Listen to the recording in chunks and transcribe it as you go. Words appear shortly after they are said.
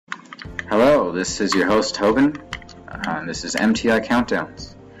Hello, this is your host Tobin. This is MTI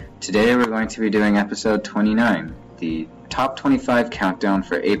Countdowns. Today we're going to be doing episode 29, the top 25 countdown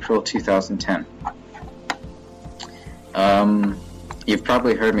for April 2010. You've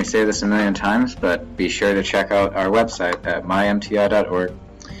probably heard me say this a million times, but be sure to check out our website at mymti.org.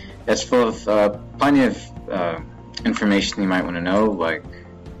 It's full of plenty of information you might want to know, like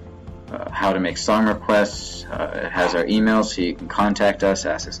how to make song requests. It has our email so you can contact us,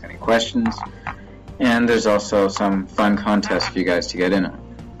 ask us any questions, and there's also some fun contests for you guys to get in on.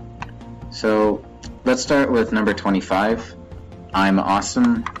 So let's start with number 25, I'm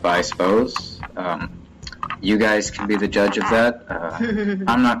Awesome by Spose. You guys can be the judge of that.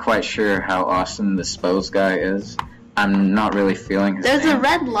 I'm not quite sure how awesome the Spose guy is. I'm not really feeling his There's name. a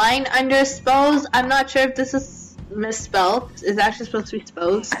red line under Spose. I'm not sure if this is misspelled. It's actually supposed to be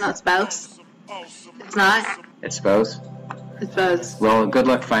Spose, not Spouse. It's not. It's Spose? It's Spose. Well, good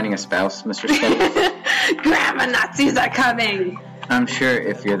luck finding a spouse, Mr. Spose. Grandma Nazis are coming! I'm sure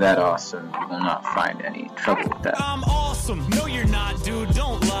if you're that awesome, you will not find any trouble with that. I'm awesome. No, you're not, dude.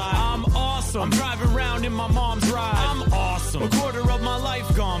 Don't lie. I'm awesome. I'm driving around in my mom's ride. I'm awesome. A quarter of my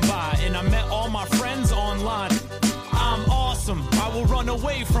life gone by, and I met all my friends online. I'm awesome. I will run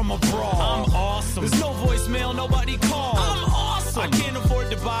away from a brawl. I'm awesome. There's no voicemail, nobody calls. I'm awesome. I can't afford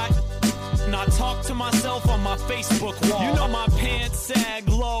to buy. And I talk to myself on my Facebook wall. You know my pants sag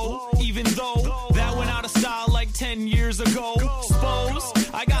low, even though that went out of style like 10 years ago. Suppose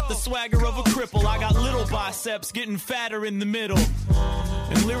I got the swagger of a cripple. I got little biceps getting fatter in the middle.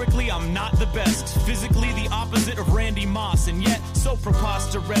 And lyrically I'm not the best, physically the opposite of Randy Moss, and yet so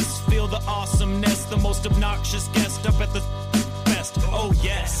preposterous. Feel the awesomeness, the most obnoxious guest up at the best. Oh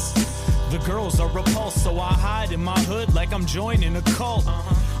yes, the girls are repulsed, so I hide in my hood like I'm joining a cult.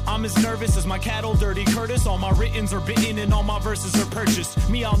 I'm as nervous as my cattle, Dirty Curtis. All my writtens are bitten and all my verses are purchased.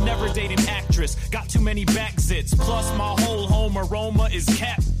 Me, I'll never date an actress. Got too many back zits. Plus, my whole home aroma is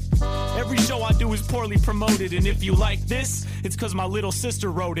cat. Every show I do is poorly promoted, and if you like this, it's cause my little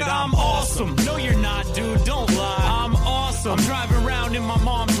sister wrote it. I'm awesome. No, you're not, dude. Don't lie. I'm awesome. I'm driving around in my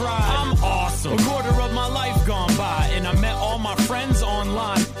mom's ride. I'm awesome. A quarter of my life gone by, and I met all my friends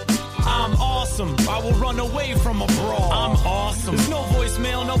online. I'm awesome. I will run away from a brawl. I'm awesome. There's no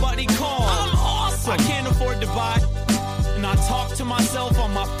voicemail, nobody calls. I'm awesome. I can't afford to buy, and I talk to myself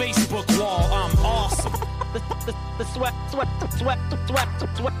on my Facebook wall. I'm awesome. The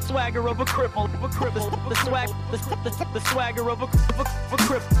swagger of a cripple, the swagger of a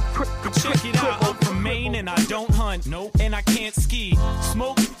cripple. Check it out, I'm from Maine and I don't hunt, nope, and I can't ski,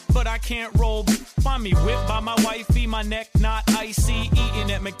 smoke, but I can't roll. Find me whipped by my wifey, my neck not icy,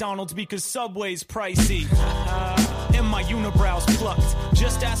 eating at McDonald's because Subway's pricey. And my unibrows plucked.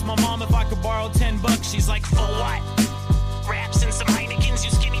 Just asked my mom if I could borrow $10. She's like, for what? Wraps and some Heinekens,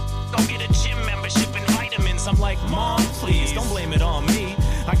 you skinny. Go get a gym membership and vitamins. I'm like, Mom, please, don't blame it on me.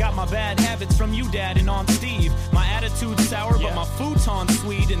 I got my bad habits from you, Dad, and Aunt Steve. My attitude's sour, but my futon's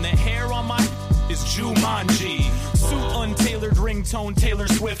sweet, and the hair on my is Jumanji. Suit untailored, ringtone, Taylor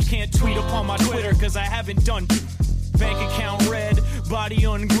Swift. Can't tweet upon my Twitter, cause I haven't done. Bank account red, body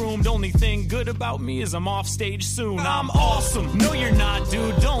ungroomed. Only thing good about me is I'm off stage soon. I'm awesome. No, you're not,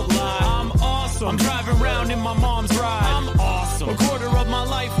 dude. Don't lie. I'm awesome. I'm driving around in my mom's ride. I'm awesome. A quarter of my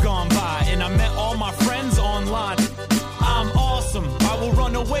life gone by, and I met all my friends online. I'm awesome. I will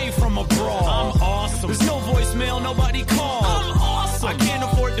run away from a brawl. I'm awesome. There's no voicemail, nobody calls. I'm awesome. I can't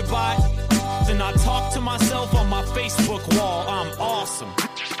afford to buy, then I talk to myself on my Facebook wall. I'm awesome.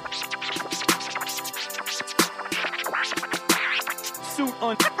 Suit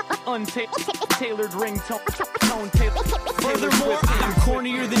untailored ringtone. Furthermore, I'm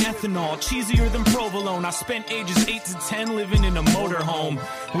cornier than ethanol, cheesier than provolone. I spent ages 8 to 10 living in a motorhome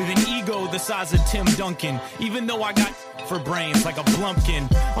with an ego the size of Tim Duncan. Even though I got for brains like a blumpkin,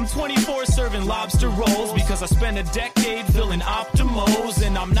 I'm 24 serving lobster rolls because I spent a decade filling Optimos,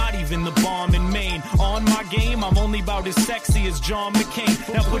 and I'm not even the bomb in Maine. On my game, I'm only about as sexy as John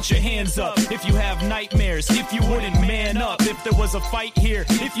McCain. Now put your hands up if you have nightmares, if you wouldn't man up, if there was a fight here,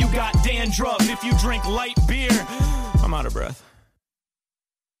 if you got dandruff, if you drink light beer. I'm out of breath.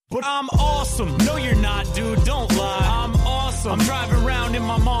 But I'm awesome. No, you're not, dude. Don't lie. I'm awesome. I'm driving around in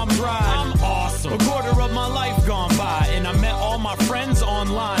my mom's ride. I'm awesome. A quarter of my life gone by, and I met all my friends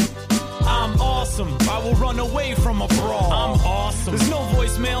online. I'm awesome. I will run away from a brawl. I'm awesome. There's no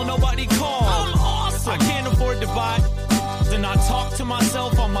voicemail, nobody calls. I'm awesome. I can't afford to buy, then I talk to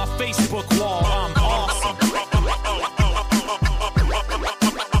myself on my Facebook wall. I'm awesome.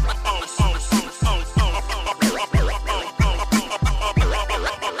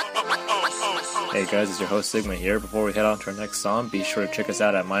 Hey guys, it's your host Sigma here. Before we head on to our next song, be sure to check us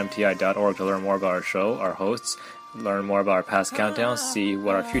out at mymti.org to learn more about our show, our hosts, learn more about our past countdowns, see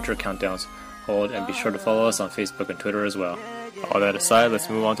what our future countdowns hold, and be sure to follow us on Facebook and Twitter as well. All that aside, let's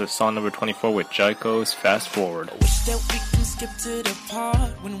move on to song number 24 with Jaiko's Fast Forward. I wish that we can skip to the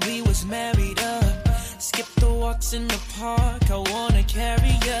part when we was married up. Skip the walks in the park, I wanna carry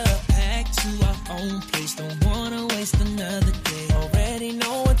you back to our own place. Don't wanna waste another day. Already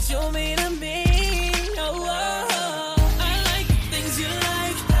know what you mean to me. Oh, I like the things you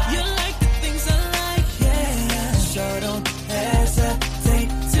like the things I like, yeah. Sure don't hesitate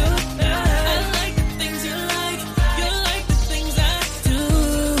tonight. I like the things you like the things I do.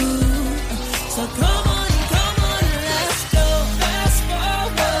 So come on, let's go fast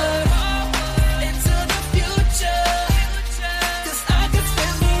forward into the future. 'Cause I could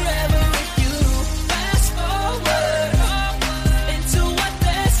spend forever with you. Fast forward into our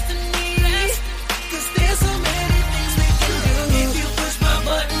destiny. 'Cause there's so many things we can do. If you push my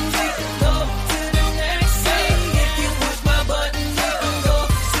button, we can go to the next scene. If you push my button, we can go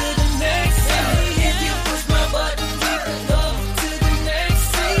to the next scene. If you push my button, we can go to the next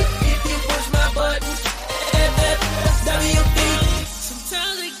scene. If you push my button, WP.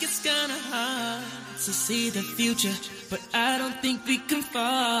 Sometimes it gets kinda hard to see the future, but I don't think we can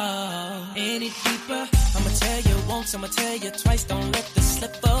fall any deeper. I'ma tell you once, I'ma tell you twice, don't let this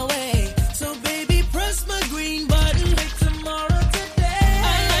slip away. So baby, press my green button, make tomorrow today.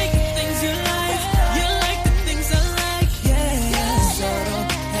 I like the things you like the things I like, yeah. So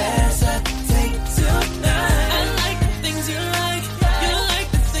don't hesitate tonight. I like the things you like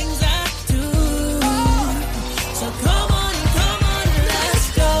the things I do. So come on, let's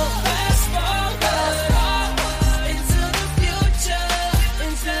go fast forward into the future.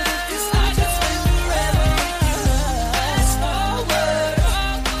 I could spend forever with you. Fast forward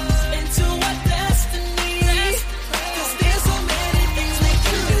into our destiny. 'Cause there's so many things we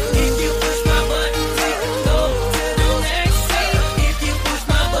can do. If you push my button, we can go to the next scene. If you push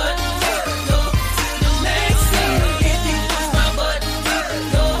my button, we can go to the next scene. If you push my button, we can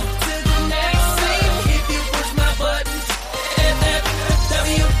go to the next scene. If you push my button,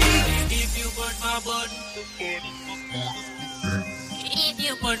 WP. If you push my button, if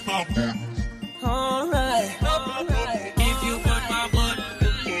you push my button, alright. If you push my button,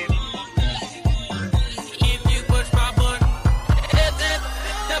 if you push my button,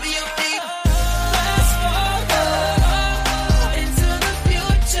 WP. Fast forward into the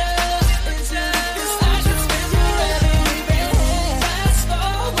future. 'Cause I could spend forever with you. Fast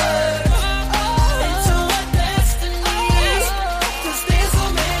forward into our destiny. 'Cause there's so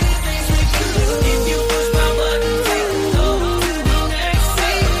many things we can do. If you push my button, we can go to the next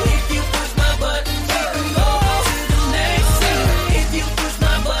scene. If you push my button, we can go to the next scene. If you push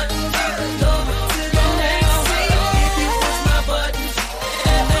my button, we can go to the next scene. If you push my button,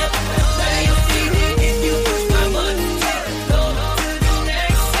 WP. If you push my button, we can go to the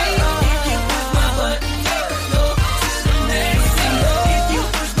next scene. If you push my button, we can go to the next scene. If you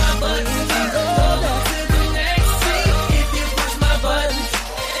push my button, we can go to the next scene. If you push my button,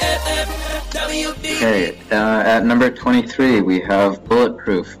 WP. Okay, at number 23 we have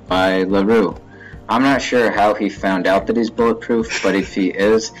Bulletproof by LaRue. I'm not sure how he found out that he's bulletproof, but if he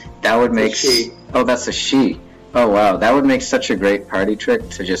is, that would make... she. Oh, that's a she. Oh, wow, that would make such a great party trick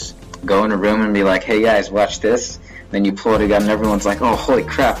to just go in a room and be like, hey guys, watch this. Then you pull it again and everyone's like, oh, holy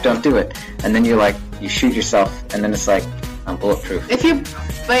crap, don't do it. And then you shoot yourself, and then it's like, I'm bulletproof. If you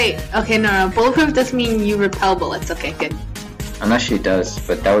wait, okay, no, bulletproof doesn't mean you repel bullets. Okay, good. Unless she does,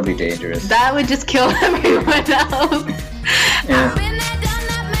 but that would be dangerous. That would just kill everyone else. Yeah. Been there, done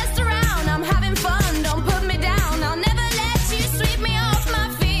that, messed around. I'm having fun. Don't put me down. I'll never let you sweep me off my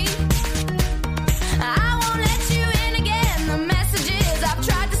feet. I won't let you in again. The messages I've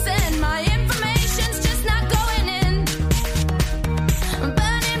tried to send, my information's just not going in.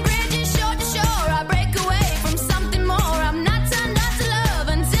 Burning bridges shore to shore. I break away from something more. I'm not turned on to love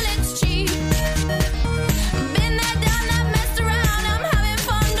until it's cheap. Been there, done that, messed around. I'm having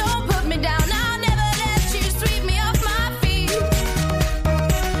fun. Don't put me down. I'll never let you sweep me off my feet.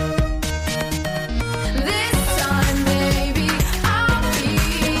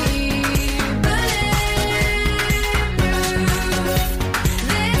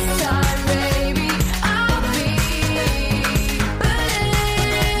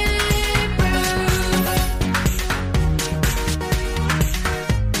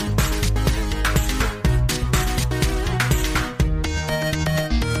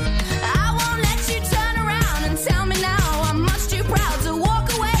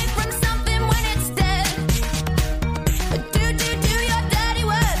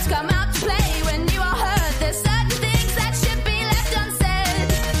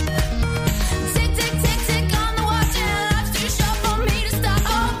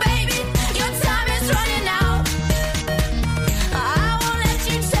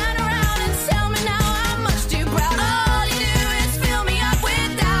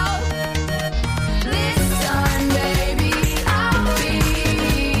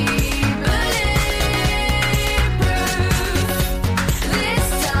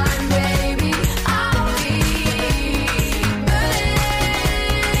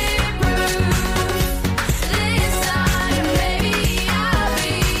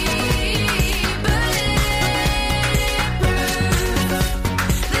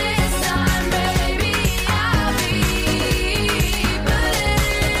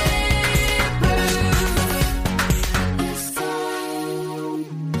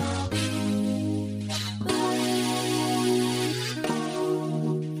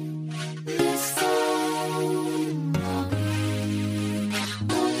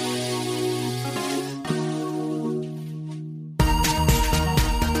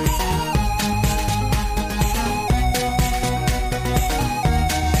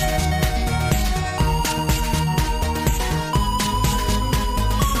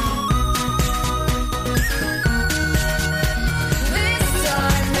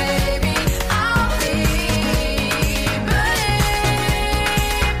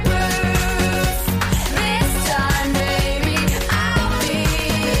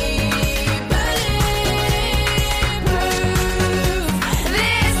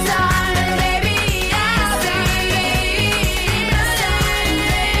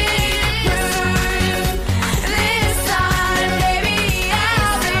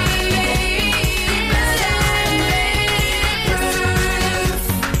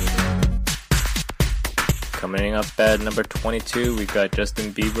 up at number 22, we got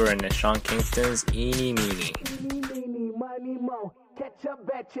Justin Bieber and Sean Kingston's Eeny Meeny. Catch a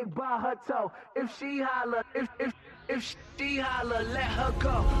bad chick by her toe. If she holler, if she holler, let her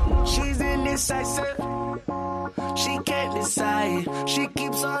go. She's indecisive. She can't decide. She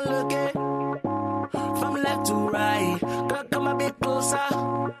keeps on looking from left to right. Girl, come a bit closer.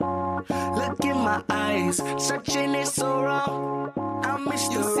 Look in my eyes. Searching is so wrong. I miss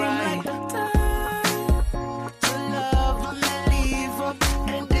the right to love them and leave them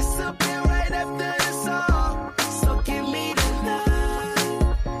and disappear right after the song. So give me the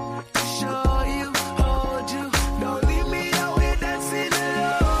love to show you, hold you. Don't leave me out here dancing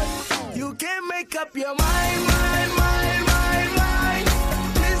alone. You can't make up your mind.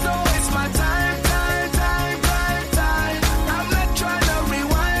 Please don't waste my time. I'm not trying to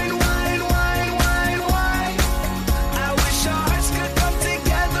rewind, wind. I wish our hearts could come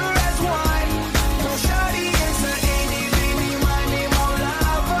together as one. No, shawty is a eeny, meeny, miny, mo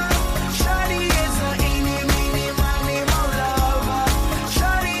lover. Shawty is a eeny, meeny, miny, mo lover.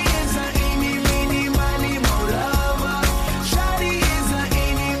 Shawty is a eeny, meeny, miny, mo lover. Shawty is a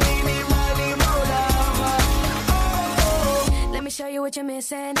eeny, meeny, miny, mo lover. Let me show you what you're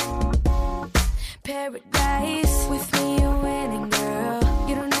missing. Paradise. With me, you're winning, girl.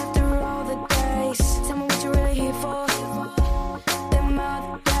 You don't have to roll the dice. Tell me what you're really here for. Them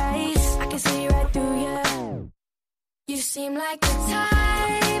other dice. I can see right through you. You seem like the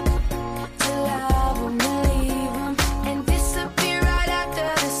type to love 'em and leave 'em and disappear right after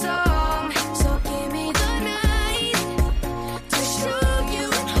the song. So give me the night to show you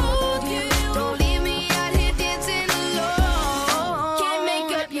and hold you. Don't leave me out here dancing alone. Can't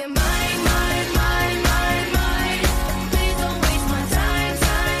make up your mind. Please don't waste my time.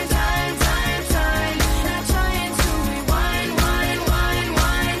 Not trying to rewind,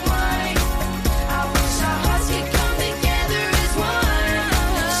 I wish our hearts could come together as one.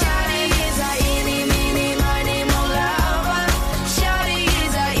 Shawty is a eeny, meeny, miny, mo lover. Shawty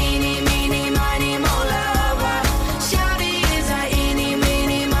is a eeny, meeny, miny, mo lover. Shawty is a eeny,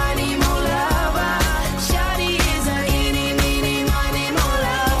 meeny, miny, mo lover. Shawty is a eeny, meeny, miny, mo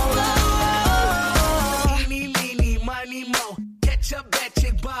lover. Eeny, meeny, miny, mo. Catch a bad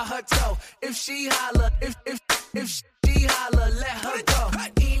chick by her toe. If she holler, if she holler, let her go.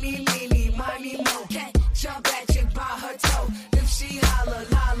 Eeny, meeny, miny, mo. Catch a bad chick by her toe. If she holler,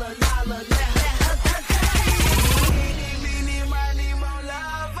 let her go. Eeny, meeny, miny, mo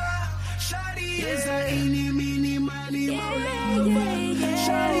lover. Shawty is a eeny, meeny, miny, mo lover.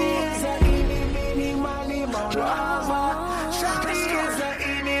 Shawty is a eeny, meeny, miny, mo lover. Shawty is a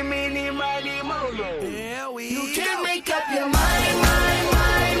eeny, meeny, miny, mo lover. You can't make up your mind.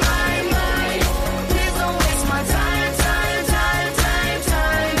 Please don't waste my time.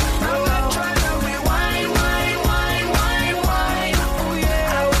 I'm not trying to rewind,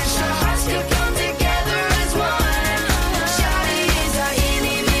 I wish our hearts could come together as one. Shawty is a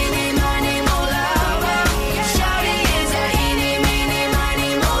eeny, meeny, miny, mo lover. Shawty is a eeny, meeny,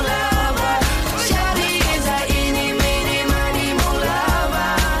 miny, mo lover. Shawty is a eeny, meeny, miny, mo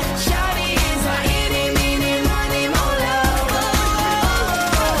lover. Shawty is a eeny, meeny, miny, mo lover.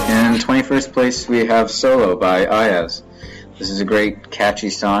 In 21st place, we have Solo by Ayaz. This is a great, catchy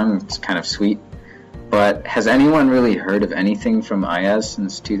song. It's kind of sweet. But has anyone really heard of anything from Ayaz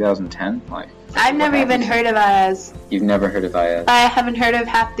since 2010? I've never even heard of Ayaz. You've never heard of Ayaz? I haven't heard of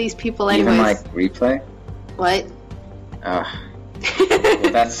half these people anyways. Even Replay? What? Well,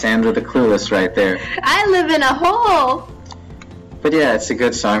 that's Sandra the Clueless right there. I live in a hole. But yeah, it's a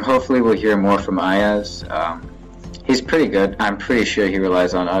good song. Hopefully we'll hear more from Ayaz. He's pretty good. I'm pretty sure he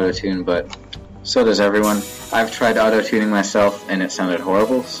relies on autotune, but so does everyone. I've tried autotuning myself and it sounded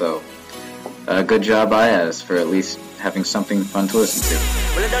horrible, so good job Ayaz for at least having something fun to listen to.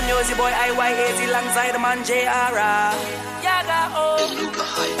 Well, I don't know the boy IYAZ alongside the man JR. Yaga,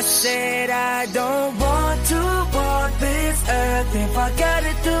 oh. I said I don't want to walk this earth if I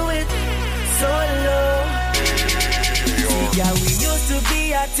gotta do it solo. Yeah, we used to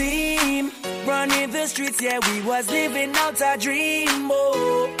be a team, running the streets, yeah, we was living out our dream,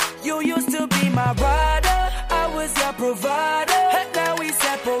 oh. You used to be my brother, I was your provider, and now we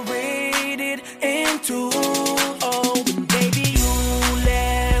separated in two, oh. Baby, you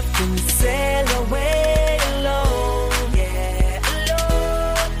left and sailed away alone, yeah,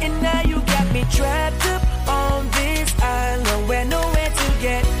 alone. And now you got me trapped up on this island where nowhere to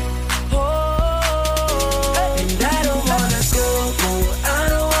get home. And I don't wanna go, I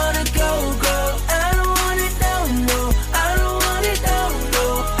don't wanna go, I don't want it down, no, I don't want it down, no.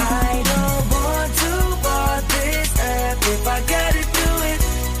 I don't want to walk this earth if I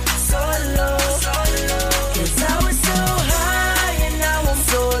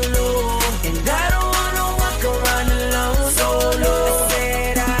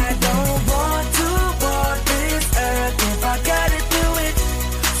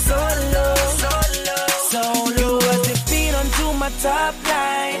top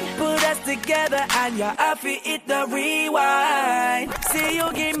line. Put us together and you're happy hit the rewind. See, you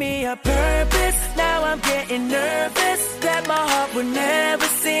give me a purpose, now I'm getting nervous that my heart would never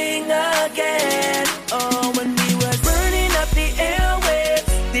sing again. Oh, when we was burning up the airwaves,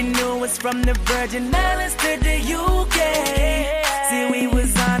 they knew us from the Virgin Islands to the UK. See, we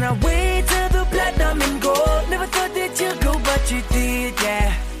was on our way to the platinum and gold. Never thought that you'd go, but you did, yeah.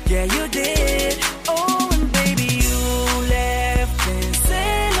 Yeah, you did. Oh, and baby, you left and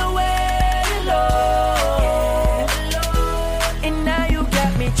sailed away alone. And now you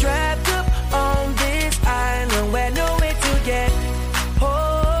got me trapped up on this island where no way to get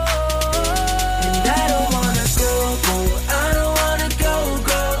home. And I don't wanna go, go. I don't wanna go,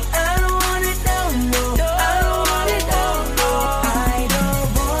 go. I don't want it, no, no. I don't want it, no, no. I don't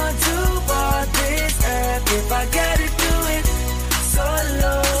want to walk this earth if I gotta do it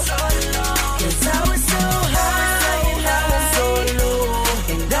solo. Cause I was so high and I was so low,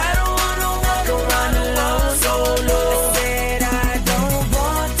 and I don't wanna walk around alone solo. I said I don't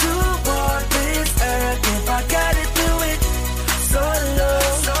want to walk this earth if I gotta do it solo.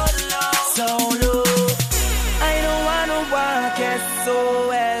 I don't wanna walk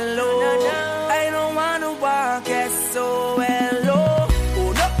S-O-L-O. I don't wanna walk S-O-L-O.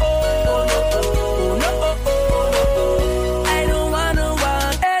 Oh no, oh no, I don't wanna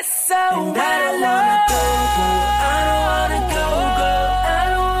walk S-O-L-O. And I don't wanna go, go. I don't wanna go, go. I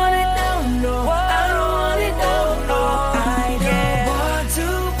don't want it, no, no. I don't want it, no, no. I don't want to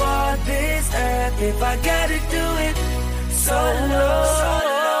walk this earth if I gotta do it solo.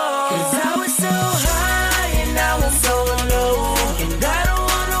 Cause I was so high and I was so low, and I don't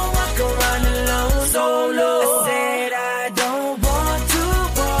wanna walk around alone solo. I said I don't want to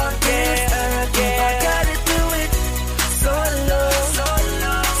walk this earth if I gotta do it solo.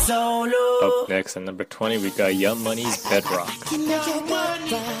 Up next at number 20, we got Young Money's Bedrock. Can make your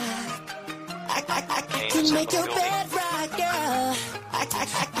bed rock. I can make your bed rock, girl.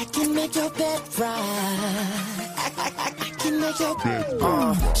 I can make your bed rock. I can make your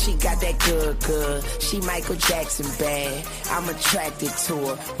bed She got that good. She Michael Jackson bad. I'm attracted to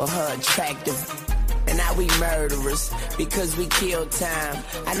her for her attractive. And now we murderers because we kill time.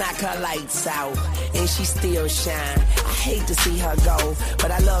 I knock her lights out and she still shine. I hate to see her go,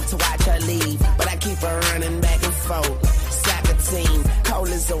 but I love to watch her leave. But I keep her running back and forth. Soccer team, cold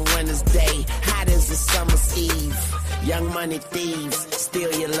as a winter's day, hot as a summer's eve. Young money thieves,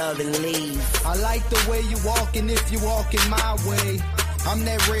 steal your love and leave. I like the way you walking if you walking my way. I'm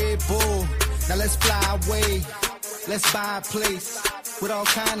that Red Bull, now let's fly away. Let's buy a place with all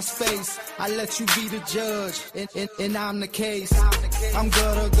kind of space. I let you be the judge, and I'm the case. I'm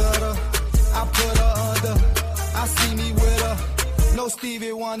gutter, I put her under. I see me with her, no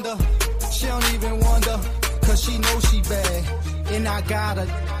Stevie Wonder. She don't even wonder, cause she knows she bad. And I got a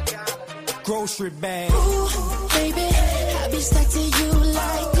grocery bag. Ooh, baby, I be stuck to you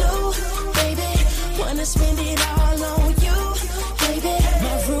like glue. Baby, wanna spend it all on you. Baby,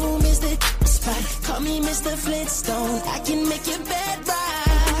 my room is the spot. Call me Mr. Flintstone. I can make your bed rock.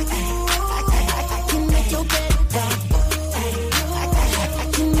 I can make your bed rock. I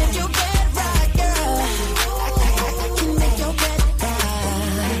can make your bed rock, girl. I can make your bed rock.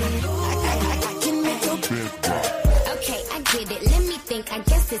 I can make your bed rock. Okay, I get it. Let me think. I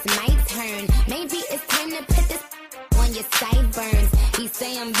guess it's my turn. Maybe it's time to put this on your sideburns. He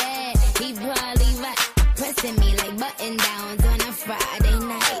say I'm bad. He probably right. Pressing me like button downs on a Friday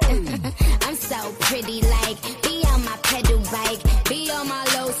night. I'm so pretty, like be on my pedal bike, be on my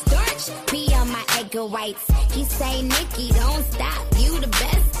low starch, be on my egg whites. He say, Nikki, don't stop, you the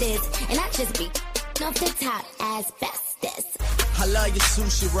bestest, and I just be off the top as bestest. I love your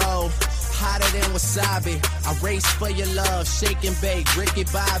sushi roll, hotter than wasabi. I race for your love, shake and bake, Ricky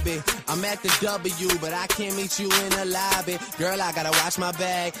Bobby. I'm at the W, but I can't meet you in the lobby. Girl, I gotta watch my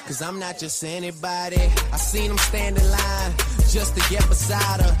bag, cause I'm not just anybody. I seen him stand in line, just to get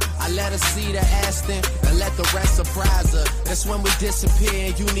beside her. I let her see the Aston, and let the rest surprise her. That's when we disappear,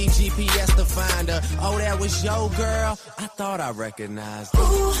 and you need GPS to find her. Oh, that was your girl? I thought I recognized her.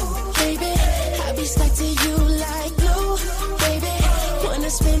 Ooh, baby, I be stuck to you like glue. Baby, wanna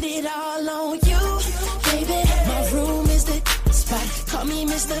spend it all on you. Baby, my room is the spot. Call me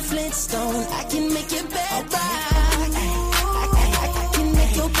Mr. Flintstone. I can make your bed rock. I can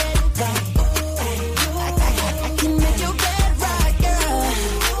make your bed rock. I can make your bed rock, girl.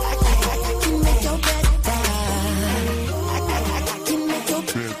 I can make your bed rock. I can make your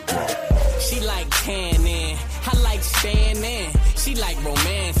bed rock. She like tanning, I like staying in. She like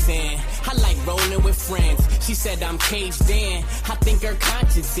romance. in. I like rolling with friends. She said I'm caged in. I think her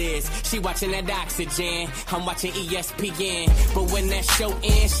conscience is. She watching that Oxygen. I'm watching ESPN. But when that show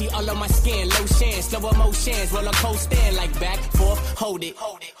ends, she all on my skin. Lotion, slow emotions, roller coaster, like back, forth, hold it.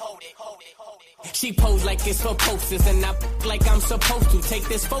 She posed like it's for posters, and I like I'm supposed to. Take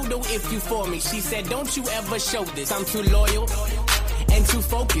this photo if you for me. She said, don't you ever show this. I'm too loyal and too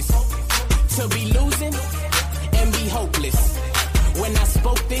focused to be losing and be hopeless. When I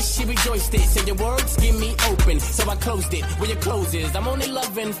spoke this, she rejoiced it. Said your words give me open, so I closed it. Where your clothes is, I'm only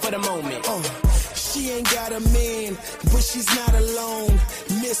loving for the moment. She ain't got a man, but she's not alone.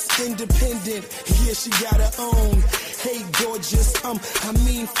 Miss Independent, yeah, she got her own. Hey, gorgeous, I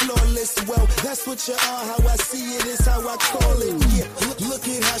mean flawless. Well, that's what you are. How I see it is how I call it. Yeah, look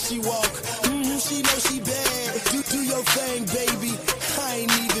at how she walk. She know she bad. Do your thing, baby. I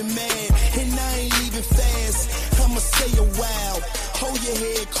ain't even mad, and I ain't leaving fast. I'ma say a wow. Hold your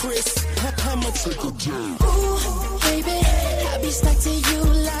head, Chris. I'ma take a jab. Ooh, baby, I be stuck to you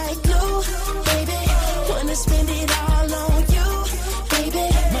like glue. Baby, wanna spend it all on you. Baby,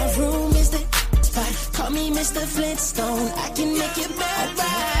 my room is the spot. Call me Mr. Flintstone. I can make your bed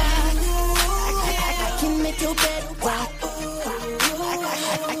rock. I can make your bed rock.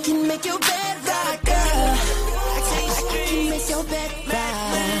 I can make your bed rock, girl. I can make your bed rock.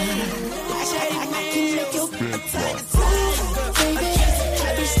 I can make your bed rock. Baby,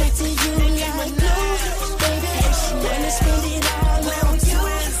 I be stuck to you like glue. Baby, wanna spend it all on you.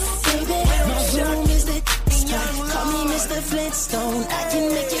 Baby, my room is the spot. Call me Mr. Flintstone. I can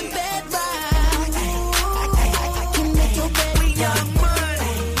make your bed rock. I can make your bed rock.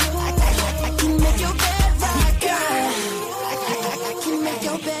 I can make your bed rock, girl. I can make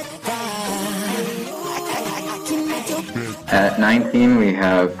your bed rock. I can make your bed. At 19, we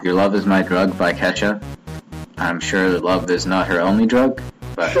have Your Love Is My Drug by Kesha. I'm sure that love is not her only drug,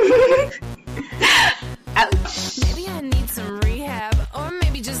 but... Ouch. Maybe I need some rehab, or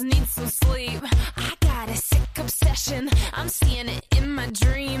maybe just need some sleep. I got a sick obsession, I'm seeing it in my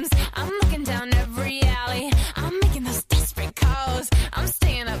dreams. I'm looking down every alley, I'm making those desperate calls. I'm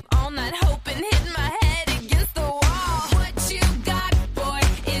staying up all night hoping, hitting my head against the wall. What you got, boy,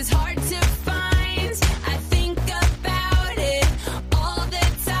 is hard to find. I think about it all the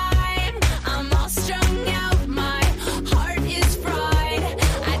time. I'm all strung out, my heart is fried.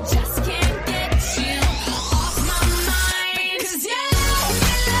 I just can't get you off my mind. 'Cause your love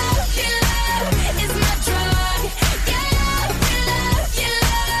is my drug. Your love is my drug.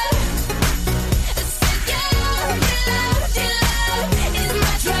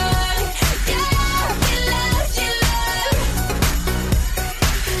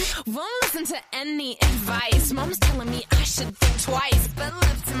 Won't listen to any advice. Mom's telling me I should think twice, but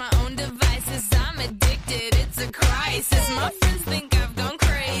left to my own devices, I'm addicted. It's a crisis. My friends think I've gone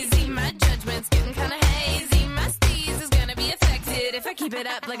crazy. My judgment's getting kinda hazy. My steez is gonna be affected if I keep it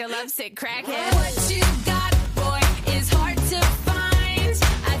up like a lovesick crackhead. What you got, boy, is hard to find.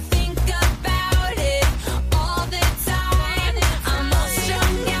 I think about it all the time. I'm all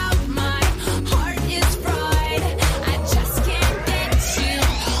strung out, my heart is fried. I just can't get you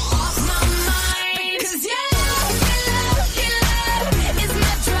off my mind. 'Cause your love is my drug. Your love is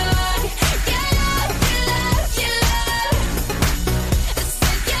my drug.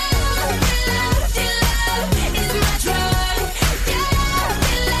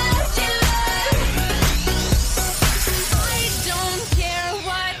 I don't care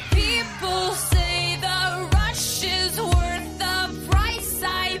what people say. The rush is worth the price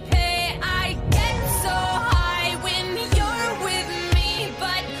I pay. I get so high when you're with me,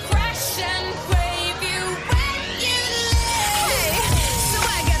 but crash and crave you when you leave. Hey, so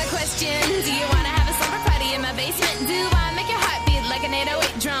I got a question. Do you wanna have a slumber party in my basement? Do I make your heart beat like an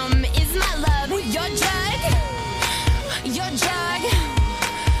 808 drum? Is my love your drug? Your drug?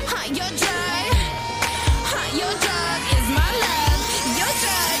 Your drug? Your drug is my love. Your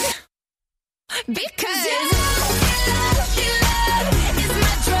drug. Because your love is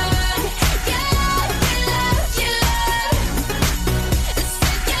my drug.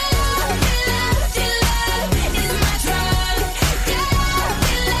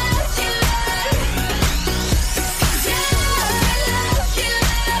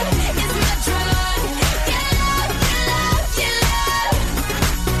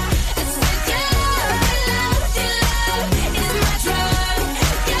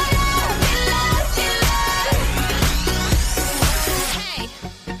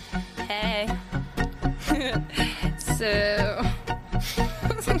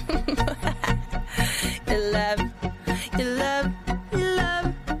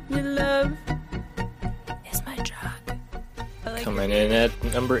 Your love is my drug. Coming in at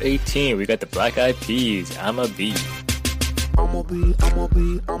number 18, we got the Black Eyed Peas, I'm a Bee. I'ma be, I'ma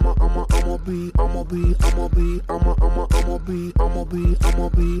be, I'ma be, I'ma be, I'ma be, I'ma be, I'ma be, I'ma be, I'ma be, I'ma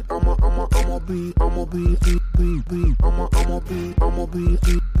be, I'ma be, I'ma be,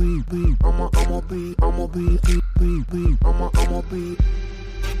 I'ma be, I'ma be.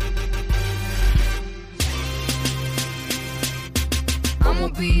 I'ma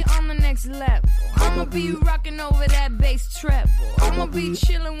be on the next level. I'ma be rocking over that bass treble. I'ma be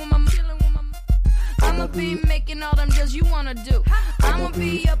chilling with my I'ma be making all them deals you wanna do. I'ma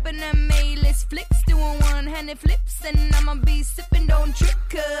be up in them A-list flicks, doing one-handed flips, and I'ma be sipping, don't trip,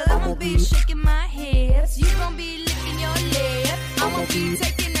 cause I'ma be shaking my hips. You gon' be licking your lip. I'ma be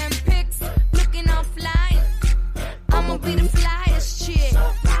taking them pics, looking all fly. I'ma be the flyest chick.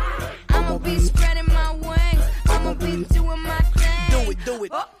 I'ma be spreading my wings. I'ma be doing my thing. Do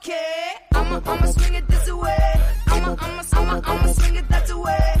it. Okay. I'ma swing it this way. I'ma swing it that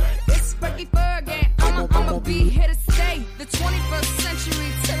way. It's Fergie Fergie. I'ma be here to stay. The 21st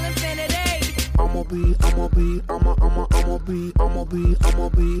century till infinity. I'ma be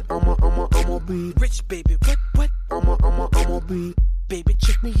rich, baby. What? I'ma be. Baby,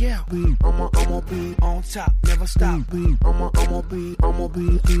 check me out. I'ma be on top, never stop. I'ma be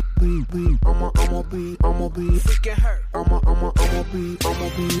freaking hurt. I'ma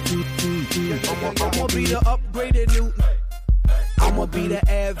be the upgraded Newton. I'ma be the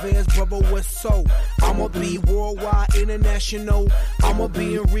advanced brother with soul. I'ma be worldwide, international. I'ma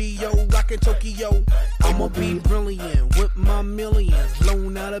be in Rio, rockin' Tokyo. I'ma be brilliant with my millions.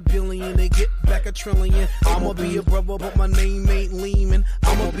 Loan out $1 billion to get back $1 trillion. I'ma be a brother, but my name ain't Lehman.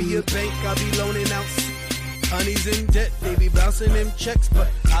 I'ma be a bank, I be loaning out. Honey's in debt, they be bouncing them checks, but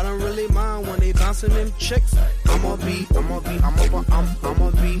I don't really mind when they bouncing them checks. I'ma be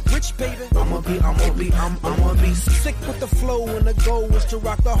rich, baby. I'ma be sick with the flow, and the goal is to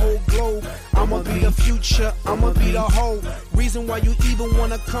rock the whole globe. I'ma be the future, I'ma be the whole reason why you even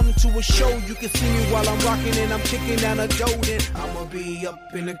wanna come to a show. You can see me while I'm rocking and I'm kicking down a door. Then I'ma be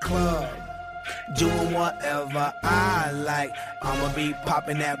up in the club, doing whatever I like. I'ma be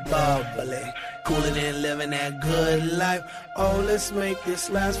popping that bubbly, cooling and living that good life. Oh, let's make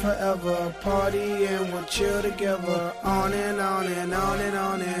this last forever. Party and we'll chill together. On and on and on and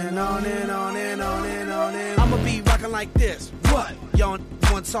on and on and on and on and on and I'ma be rocking like this. What? Y'all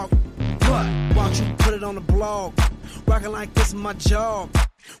wanna talk? What? Why don't you put it on the blog? Rocking like this is my job.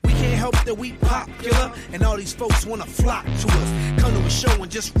 We can't help that we popular, and all these folks wanna flock to us. Come to a show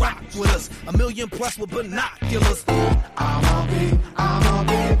and just rock with us. 1 million plus with binoculars. I'ma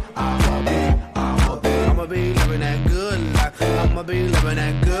be living that good life. I'ma be living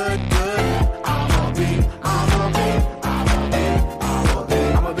that good. I'ma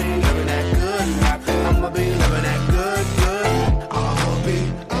be living that good life. I'ma be living that good.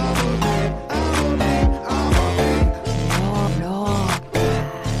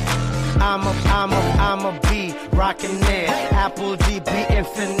 I'ma be rockin' it. Apple D, be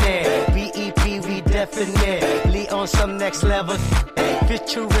infinite. BEP, we definitely on some next level.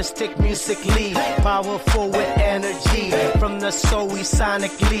 Futuristic musically, powerful with energy. From the soul we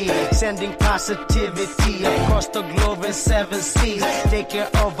sonically sending positivity across the globe in 7 seas. Take care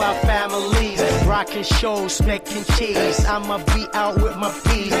of our families, rocking shows, making cheese. I'ma be out with my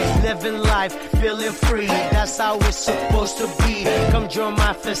peace, living life, feeling free. That's how it's supposed to be. Come join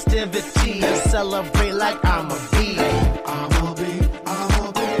my festivity and celebrate like I'ma be.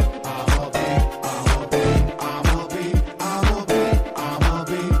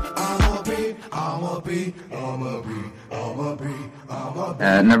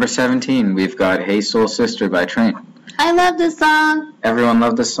 At number 17, we've got Hey Soul Sister by Train. I love this song. Everyone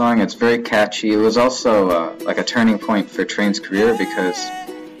loved this song. It's very catchy. It was also like a turning point for Train's career because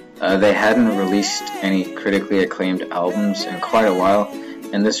they hadn't released any critically acclaimed albums in quite a while,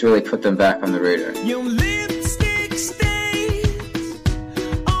 and this really put them back on the radar. Your lipstick stains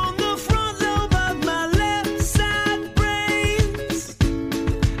on the front lobe of my left side brains.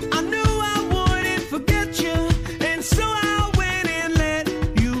 I knew I wouldn't forget you, and so I went and let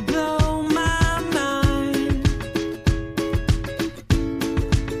you blow my mind.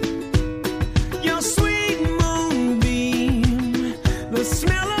 Your sweet moonbeam, the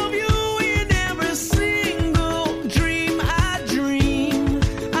smell of you in every single dream I dream.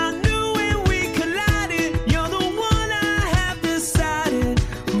 I knew when we collided, you're the one I have decided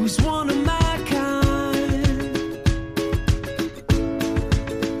who's one of my kind.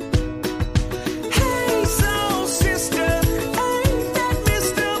 Hey, soul sister, ain't that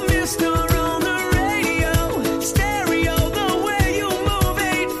Mr. on the radio? Stereo, the way you move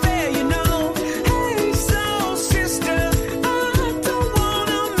ain't fair, you know. Hey, soul sister, I don't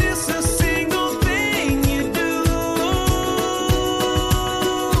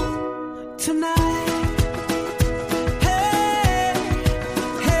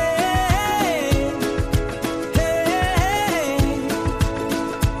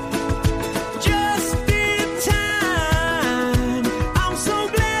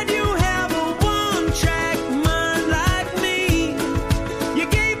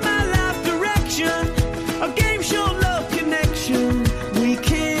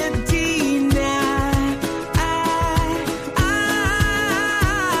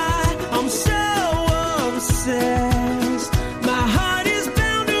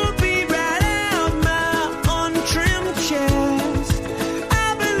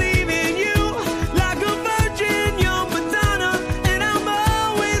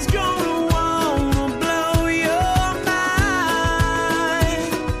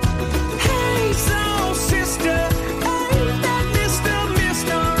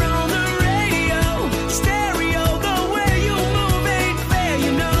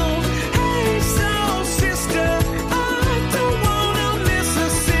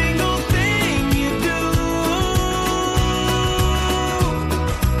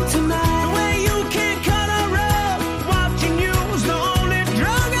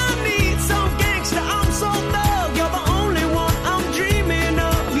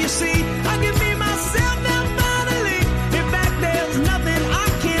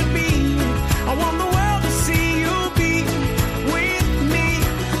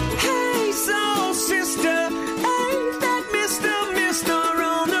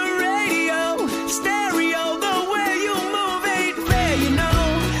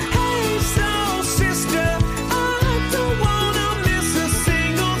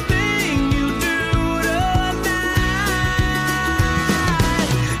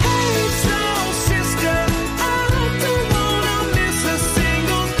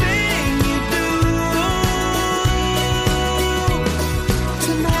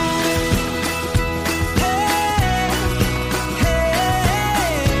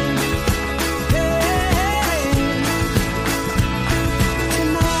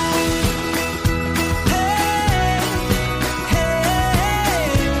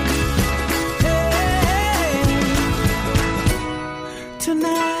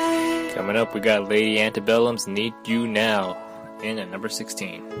we got Lady Antebellum's Need You Now in at number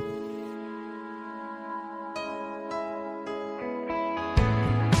 16.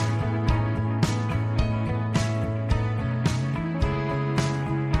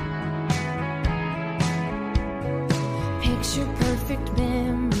 Picture perfect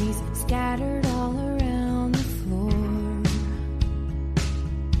memories scattered all around the floor.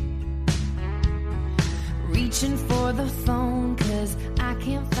 Reaching for the phone 'cause I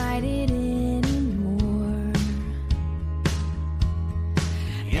can't fight it anymore.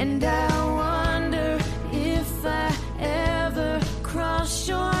 And I wonder if I ever cross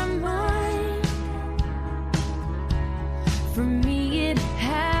your mind. For me it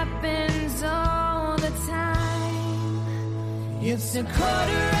happens all the time. It's a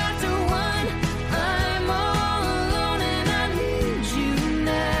quarter after one, I'm all alone and I need you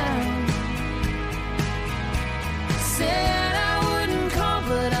now. Said I wouldn't call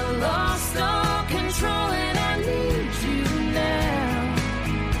but I lost all control and I need you now.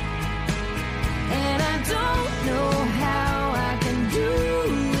 And I don't know how I can do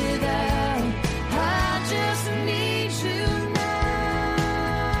without, I just need you now.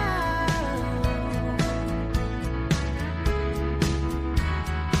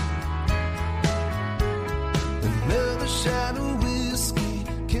 Another shot of whiskey,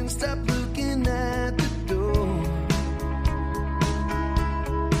 can't stop looking at the door.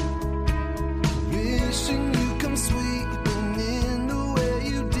 Wishing you come sweeping in the way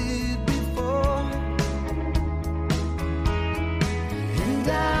you did before. And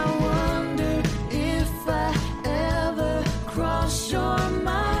I wonder if I ever cross your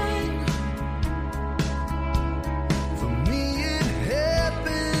mind. For me it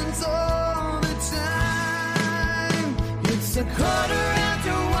happens all the time. It's a quarter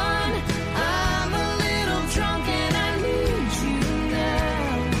after one, I'm a little drunk and I need you now.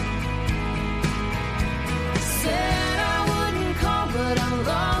 Said I wouldn't call but I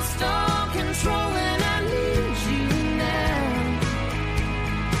lost all control and I need you now.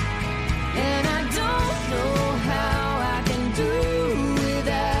 And I don't know how I can do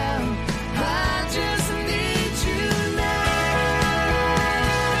without, I just need you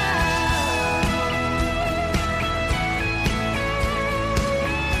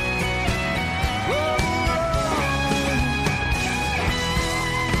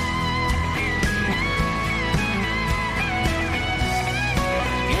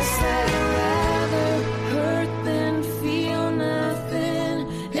Guess I'd rather hurt than feel nothing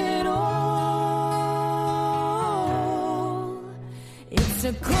at all. It's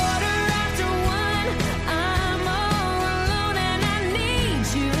a quarter after one, I'm all alone and I need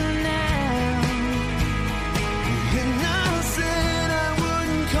you now. And I said I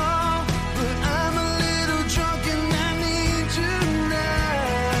wouldn't call, but I'm a little drunk and I need you now.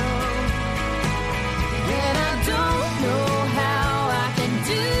 And I don't know how I can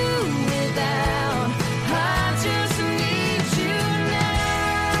do without, I just need you now.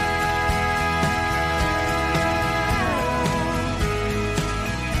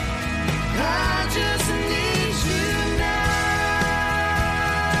 I just need you now.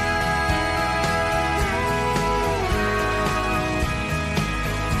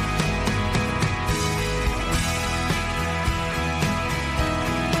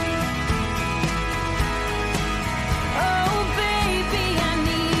 Oh baby, I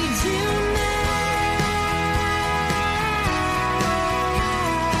need you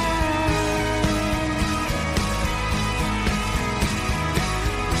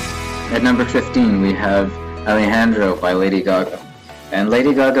At number 15, we have Alejandro by Lady Gaga. And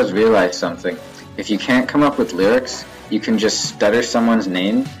Lady Gaga's realized something. If you can't come up with lyrics, you can just stutter someone's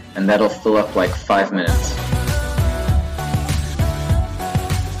name, and that'll fill up like 5 minutes.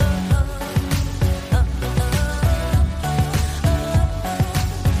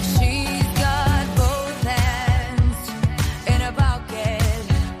 She's got both hands in her pocket,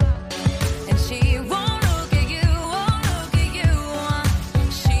 and she won't look at you, won't look at you.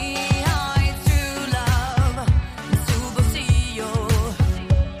 She hides true love, super CEO.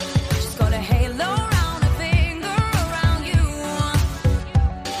 She's got a halo around her finger, around you.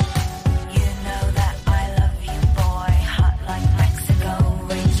 You know that I love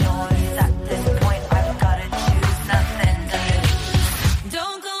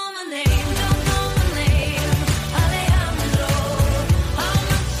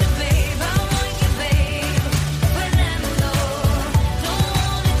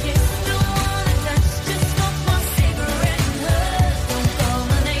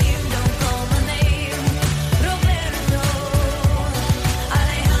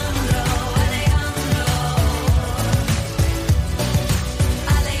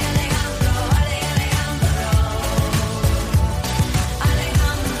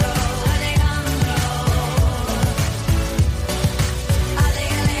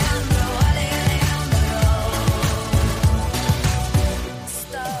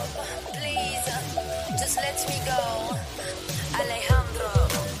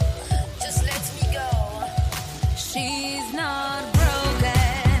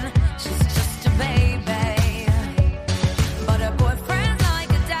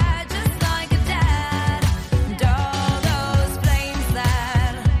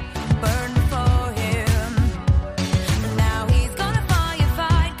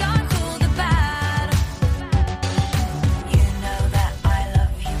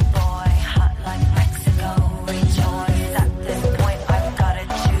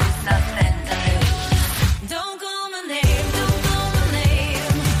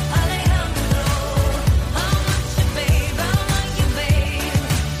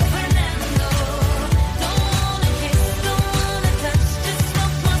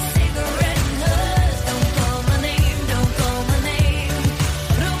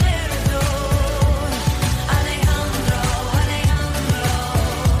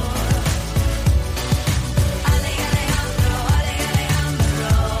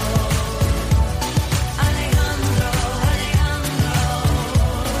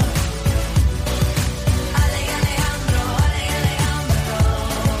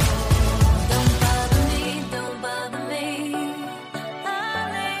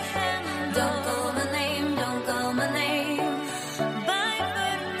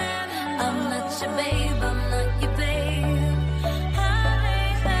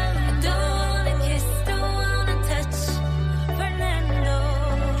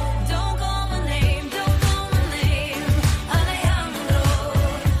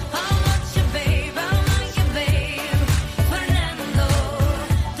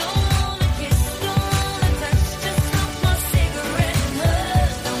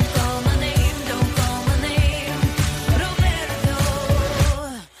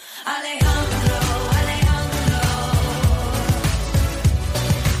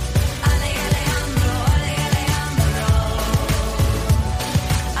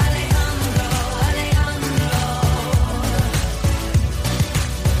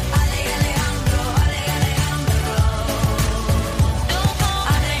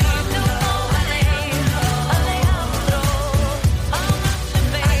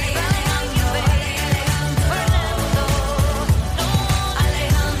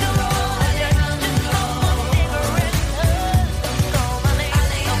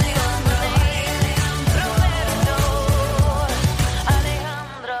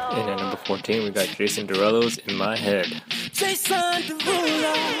 14, we got Jason Derulo's In My Head. Jason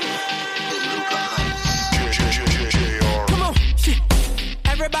Derulo. Come on, shit.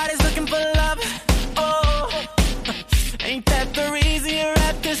 Everybody's looking for love. Oh, ain't that the reason you're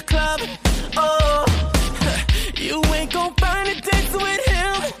at this club? Oh, you ain't gon' find it dancing with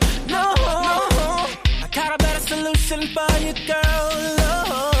him. No, I got a better solution for you, girl.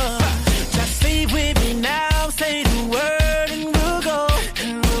 Oh, just leave with me now. Say the word and we'll go.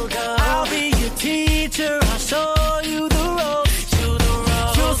 I'll be your teacher. I'll show you the ropes.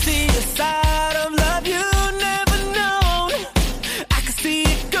 You'll see a side of love you never known. I can see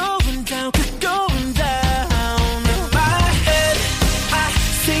it going down, going down. In my head, I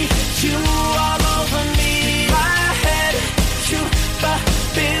see you all over me. My head, you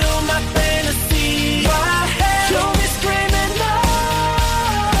fulfill my fantasy. My head, show me screaming no.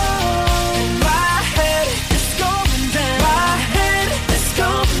 My head, it's going down. My head, it's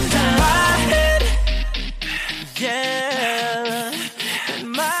going down. My head, yeah. In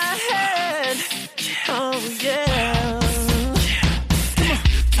my head, oh yeah.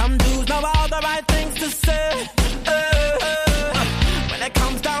 Some dudes know all the right things to say. When it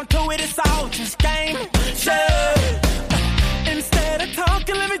comes down to it, it's all just game. Yeah. Instead of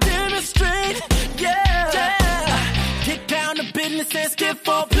talking, let me demonstrate. Yeah. Get down to business and skip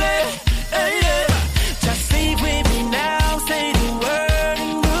for play. Yeah. Just leave with me now. Say the word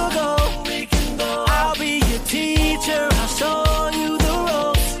and we'll go. I'll be your teacher. I'll show you the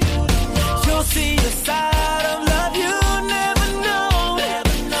ropes. You'll see a side of love you never know.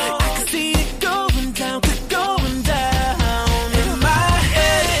 I can see it going down, going down. In my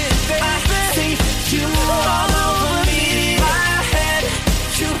head, I see you all over me. My head,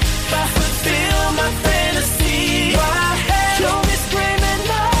 you fulfill my fantasy. My head, show me screaming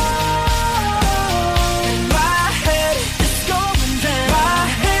no. In my head, it's going down. My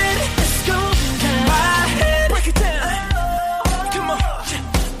head, it's going down. My head, break it down. Come on,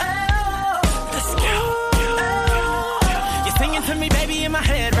 let's go. You're singing to me, baby, in my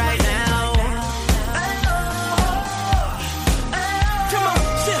head right now. Come on,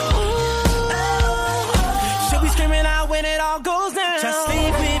 chill. She'll be screaming out when it all goes down. Just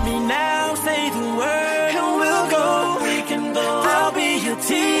leave with me now, say the word and we'll go. I'll be your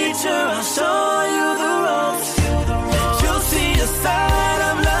teacher, I'll show you the ropes. You'll see a side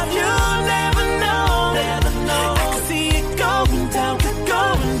of love you never know. I can see it going down,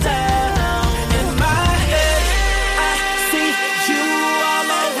 going down. In my head, I see you all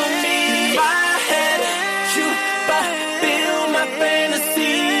over me. My head, you fulfill my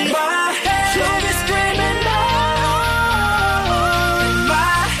fantasy. My head, you'll be screaming no. In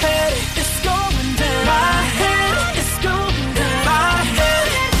my head, it's going down. My head, it's going down. My head,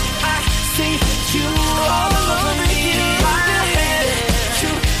 I see you all over me. My head,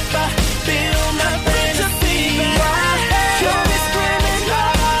 you fulfill my fantasy. My head, you'll be screaming no.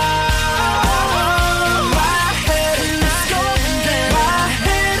 My head, it's going down. My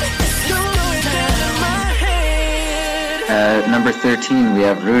head, it's going down. My head. Number 13, we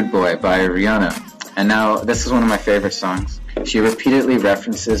have Rude Boy by Rihanna. And now, this is one of my favorite songs. She repeatedly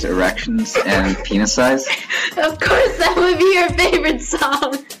references erections and penis size. Of course, that would be your favorite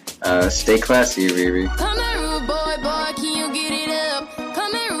song. Stay classy, Riri. Come here, rude boy, boy, can you get it up?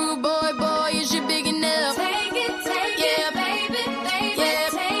 Come here, rude boy, boy, is you big enough? Take it, yeah, baby, yeah,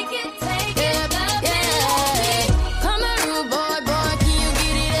 take it, yeah. Come here, rude boy, boy, can you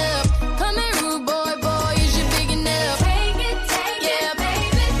get it up? Come here, rude boy, boy, is you big enough? Take it, yeah,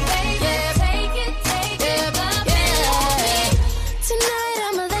 baby, yeah, take it, yeah. Tonight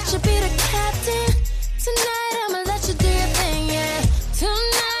I'ma let you be the captain. Tonight I'ma let you do your thing, yeah.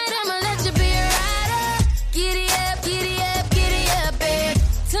 Tonight I'ma let you be a rider. Giddy up,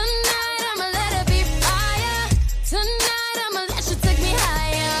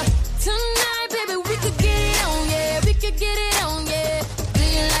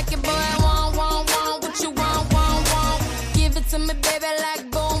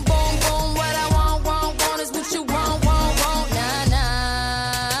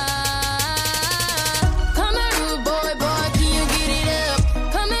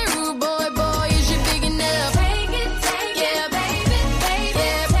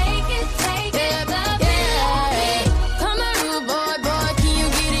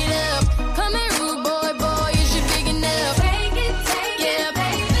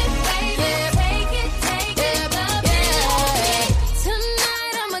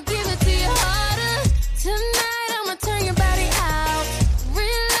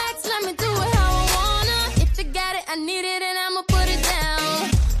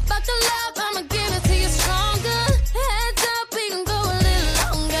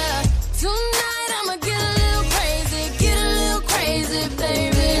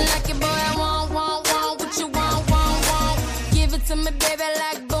 me, baby,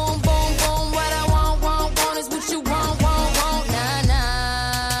 like boom, boom, boom. What I want is what you want, nah, nah.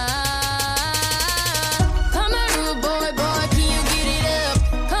 Come here, rude boy, boy, can you get it up?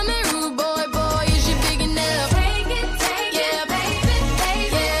 Come here, rude boy, boy, is you big enough? Take it, yeah, baby,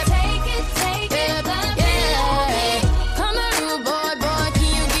 baby, yeah. Take it, yeah, yeah. Come here, rude boy, boy, can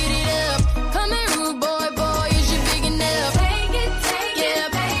you get it up? Come here, rude boy, boy, is you big enough? Take it, yeah,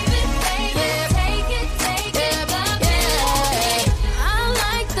 baby, baby, yeah. Take it, yeah, yeah. I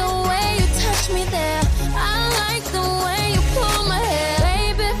like the way you touch me there. I like the way you pull my hair.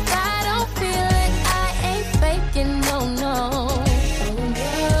 Baby, if I don't feel it, I ain't faking, no, no.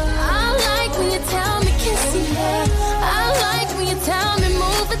 I like when you tell me kiss your hair. I like when you tell me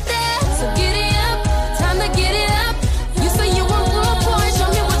move it there. So get it up, time to get it up. You say you want rude boy, show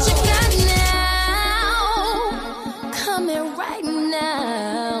me what you got now. Come here right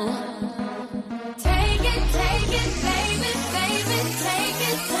now. Take it, baby, baby, take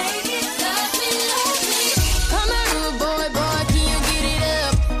it, love me. Come here, rude boy, boy, can you get it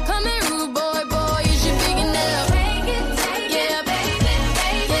up? Come here, rude boy, boy, is you big enough? Take it, yeah, baby,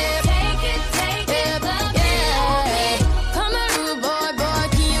 baby, yeah. Take it, yeah, yeah. Come here, rude boy, boy,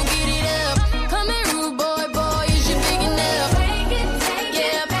 can you get it up? Come here, rude boy, boy, is you big enough? Take it,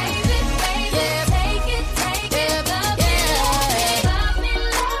 yeah, baby, baby, yeah. Take it, yeah, yeah. Love me,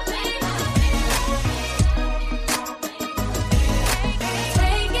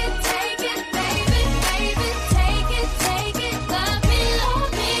 Take it, baby, baby, take it, love me,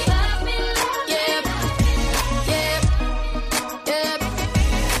 yeah, yeah, yeah.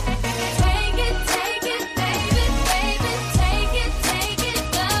 Take it, baby, baby, take it,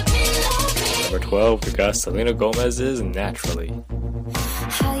 love me. Number 12, we got Selena Gomez's Naturally.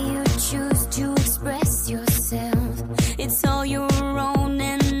 How you choose to express yourself, it's all your own,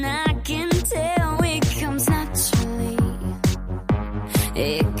 and I can tell it comes naturally.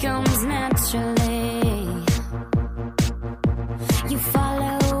 It comes naturally. You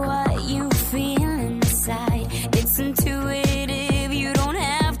follow what you feel inside. It's intuitive, you don't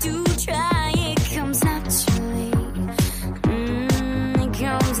have to try. It comes naturally. It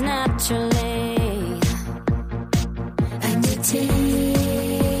comes naturally. And it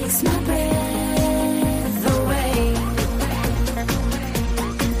takes my breath away.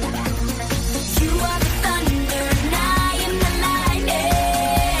 You are the thunder and I am the lightning.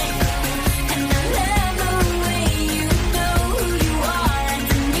 And I love the way you know who you are. And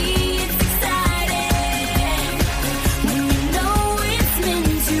to me it's exciting. When you know it's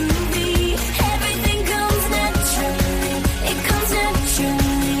meant to be, everything comes naturally. It comes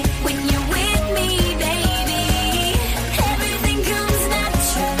naturally. When you're with me, baby, everything comes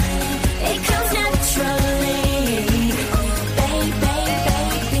naturally. It comes naturally. Baby,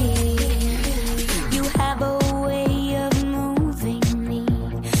 you have a way of moving me,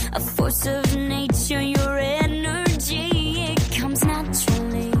 a force of nature, your energy. It comes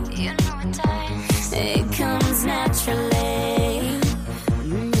naturally. You know it does. It comes naturally.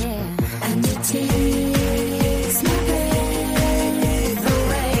 Yeah. And it takes my breath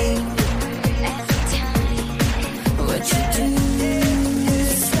away. Every time what you do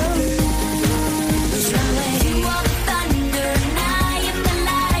so naturally. You are the thunder and I am the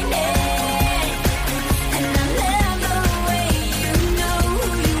lightning. And I love the way you know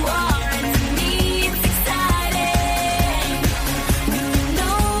who you are. And to me it's exciting. You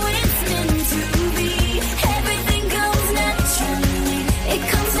know it's meant to be. Everything comes naturally. It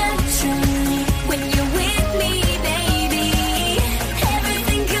comes naturally. When you're with me, baby,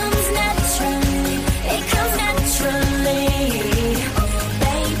 everything comes naturally. It comes naturally.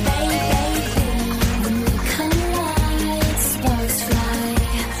 Baby, when we collide, sparks fly.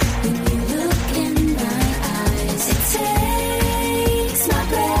 When you look in my eyes, it takes my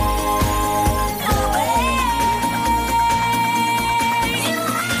breath away.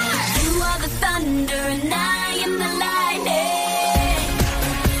 You are the thunder and I am the lightning.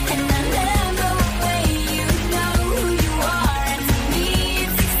 And I love the way you know who you are. And to me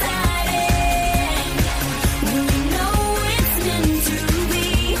it's exciting. When you know it's meant to be,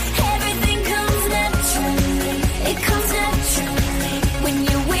 everything comes naturally. It comes naturally. When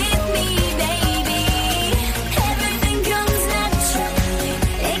you're with me, baby, everything comes naturally.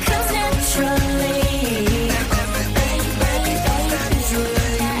 It comes naturally.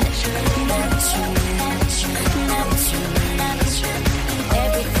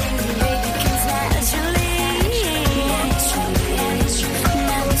 Everything baby comes naturally.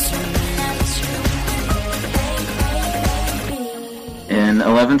 In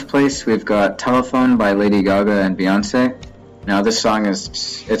 11th place, we've got Telephone by Lady Gaga and Beyonce. Now, this song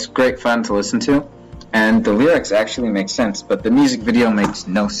it's great fun to listen to. and the lyrics actually make sense, but the music video makes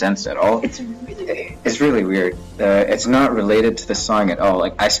no sense at all. It's really weird. It's really weird. It's not related to the song at all.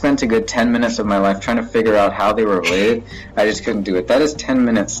 Like, I spent a good 10 minutes of my life trying to figure out how they were related. I just couldn't do it. That is 10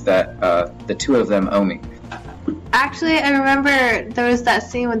 minutes that the two of them owe me. Actually, I remember there was that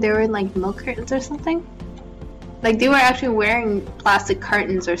scene when they were in like milk cartons or something. Like they were actually wearing plastic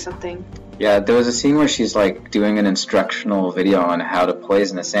cartons or something. Yeah, there was a scene where she's like doing an instructional video on how to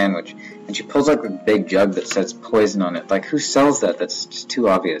poison a sandwich, and she pulls like a big jug that says poison on it. Like, who sells that? That's just too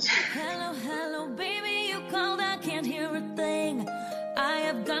obvious. Hello, hello, baby, you called, I can't hear a thing. I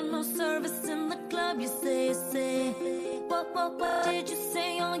have got no service in the club, you say. What did you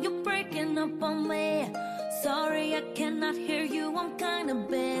say? Oh, you're breaking up on me. Sorry, I cannot hear you, I'm kinda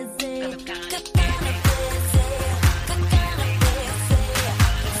busy.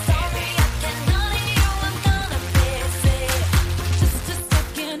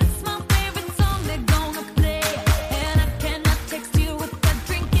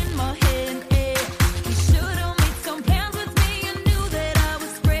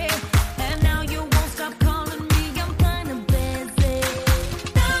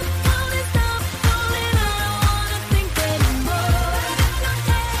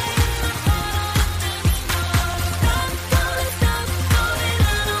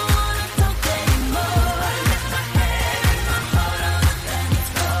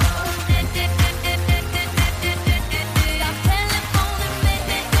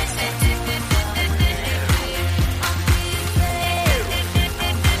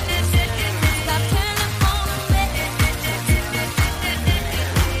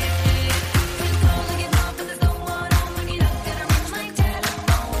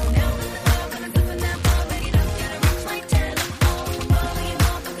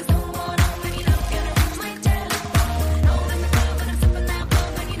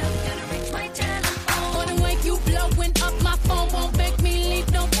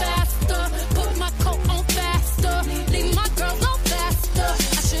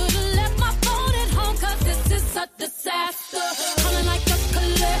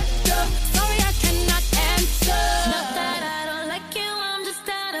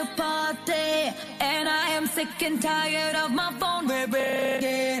 sick and tired of my phone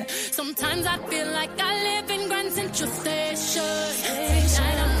ringing. Sometimes I feel like I live in Grand Central Station.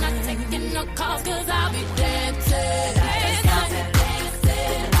 Tonight I'm not taking no calls cause I'll be dancing.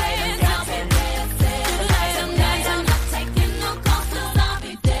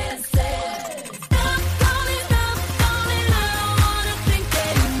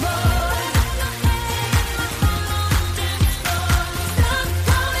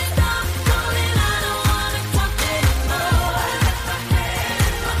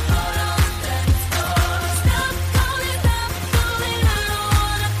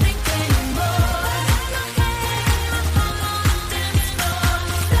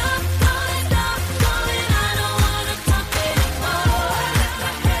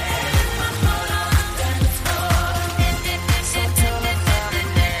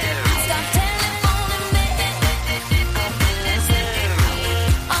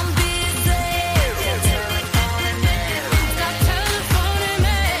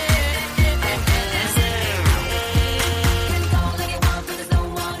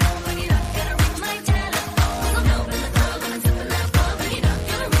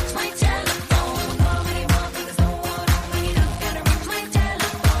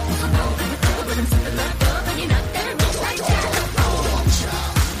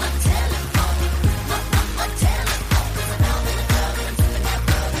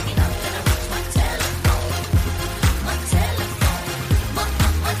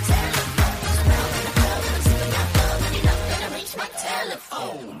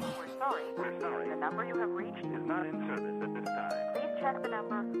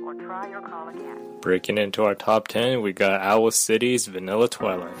 Breaking into our top 10, we got Owl City's Vanilla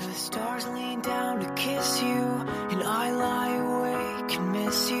Twilight. The stars lean down to kiss you, and I lie awake and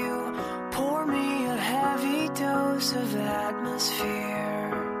miss you. Pour me a heavy dose of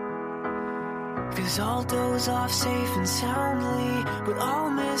atmosphere, 'cause I'll doze off safe and soundly, but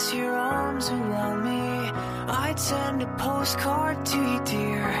I'll miss your arms around me. I'd send a postcard to you,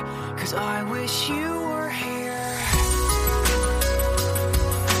 dear, 'cause I wish you were here.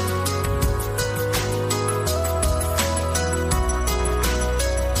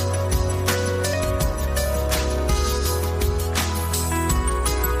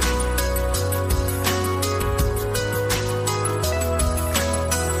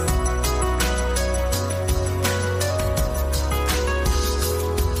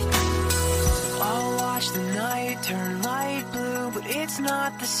 it's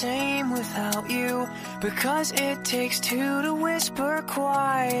not the same without you, because it takes two to whisper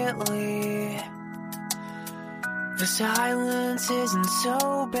quietly. The silence isn't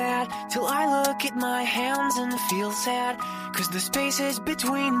so bad till I look at my hands and feel sad, 'cause the spaces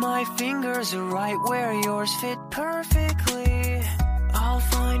between my fingers are right where yours fit perfectly. I'll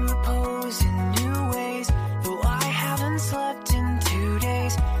find repose in new ways, though I haven't slept in 2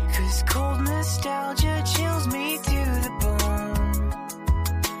 days, 'cause cold nostalgia chills me to the bone.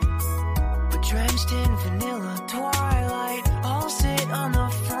 But drenched in vanilla twilight, I'll sit on the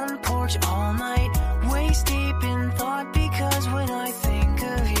front porch all night, waist deep in thought, because when I think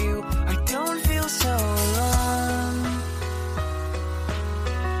of you, I don't feel so alone.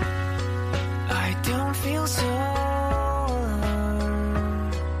 I don't feel so alone.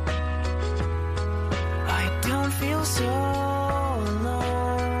 I don't feel so alone.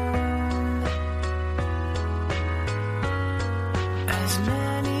 As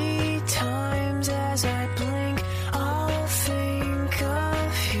many times as I blink, I'll think of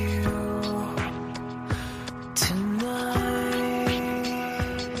you tonight.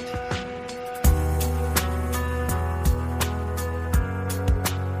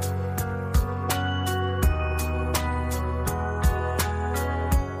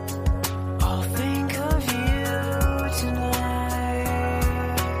 I'll think of you tonight.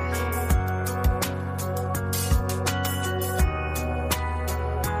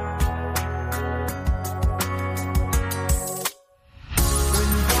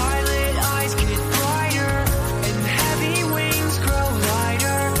 When violet eyes get brighter and heavy wings grow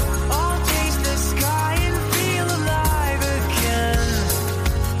lighter, I'll taste the sky and feel alive again.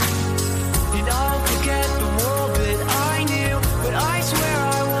 And I'll forget the world that I knew, but I swear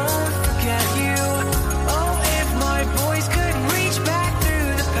I won't forget you. Oh, if my voice could reach back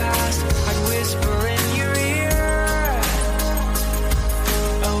through the past, I'd whisper in your ear.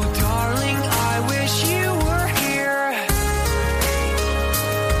 Oh, darling, I wish you were here.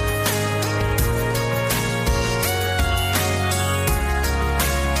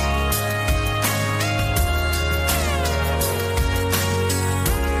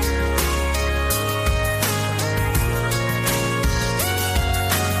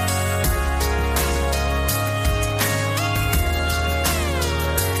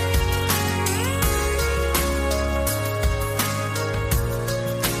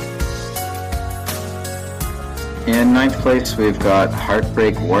 In ninth place, we've got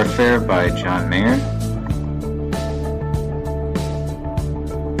Heartbreak Warfare by John Mayer.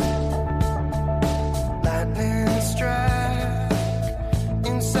 Lightning strike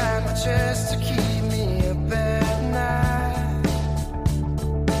inside my chest to keep me up at night.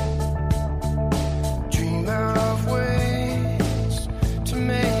 Dream of ways to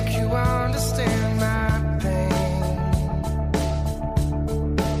make you understand my pain.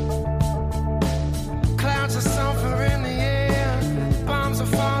 Clouds are sulfur in the air, bombs are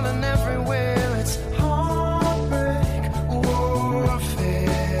falling everywhere. It's heartbreak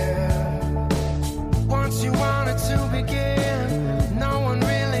warfare. Once you want it to begin, no one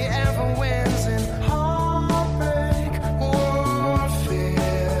really ever wins in heartbreak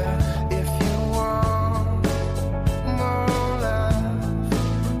warfare. If you want more love,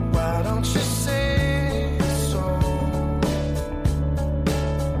 why don't you say so?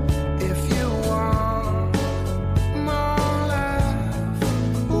 If you want more love,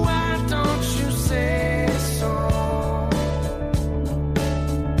 why don't you say so?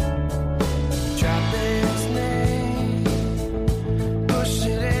 Drop his name, push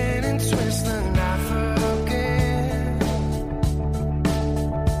it in and twist the knife again.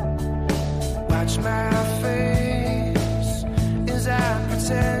 Watch my face as I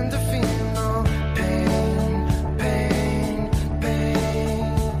pretend to feel no pain, pain, pain.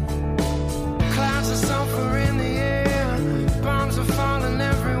 Clouds are sulfur in the air, bombs are falling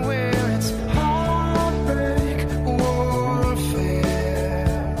everywhere. It's heartbreak warfare.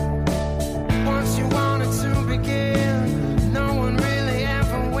 Once you want it to begin, no one really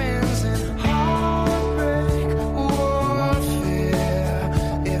ever wins in heartbreak warfare.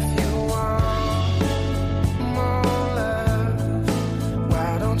 If you want more love,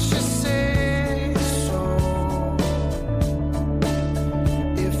 why don't you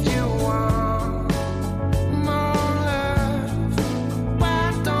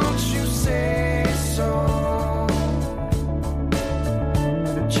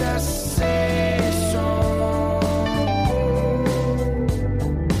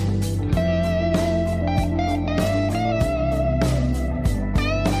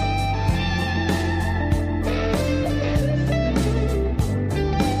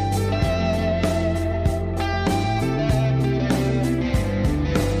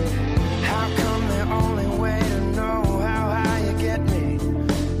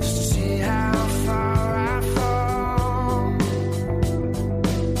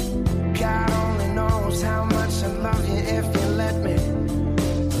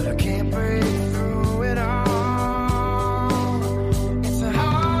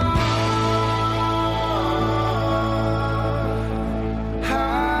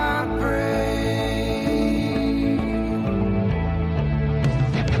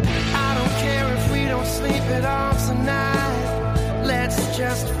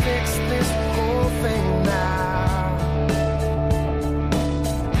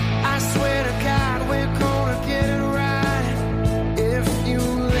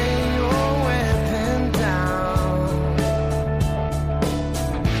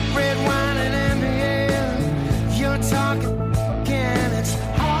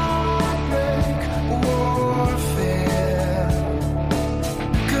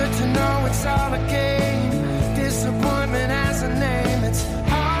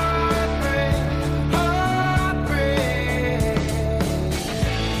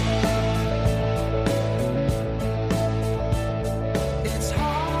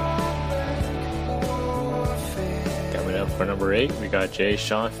number 8, we got Jay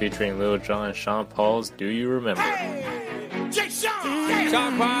Sean featuring Lil Jon and Sean Paul's Do You Remember? Jay Sean,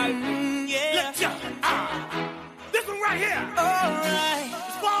 Sean Paul, let's go. This one right here. Alright.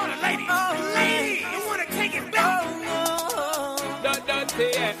 It's for all the ladies. Ladies, you wanna take it back? Don't say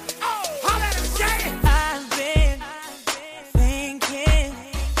it. Holla at him, Jay. I've been thinking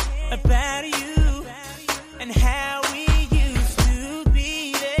about you and how we used to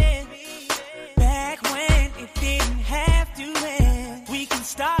be then. Back when it didn't have to end. We can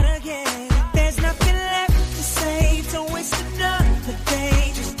start again. There's nothing left to say. Don't waste another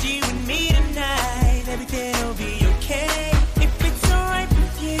day. Just you and me tonight. Everything will be okay. If it's alright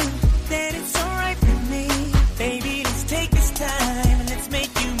with you, then it's alright with me. Baby, let's take this time and let's make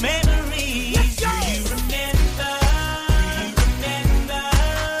you memories. Let's go. Do you remember? Do you remember?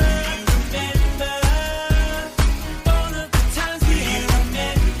 Do you remember all of the times we had? Do you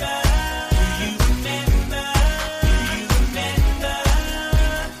remember? Do you remember? Do you remember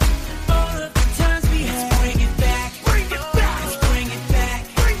all of the times we had? Let's bring it back. Bring it back. Let's bring it back.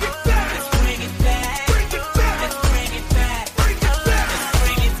 Bring it back. Let's bring it back. Bring it back. Let's bring it back. Bring it back. Let's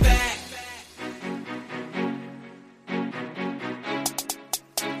bring it back.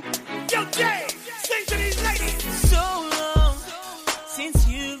 Yo, Jay, sing to these ladies. So long since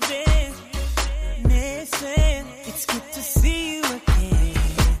you've been missing. It's good to see you again.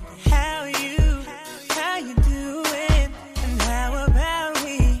 How you doing? And how about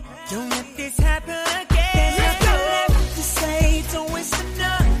we don't let this happen again? There's nothing left to say. Don't waste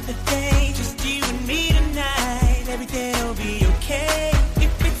another day. Just you and me tonight. Everything will be okay.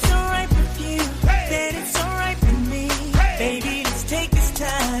 If it's alright with you, then it's alright with me. Baby, let's take this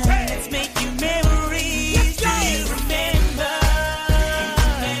time. Let's make you memories. Do you remember?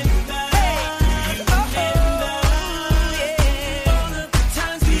 Remember? Do you remember? Yeah. All of the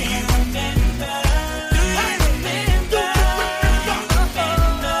times we had. Do you remember? Do you remember?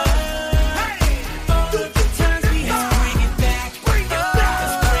 All of the times we had. Bring it back. Bring it back.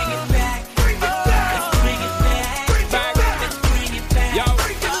 Let's bring it back. Bring it back. Let's bring it back. Let's bring it back. Yo,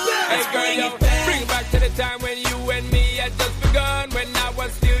 hey girl, yo, bring it back to the time when you and me had just begun. When I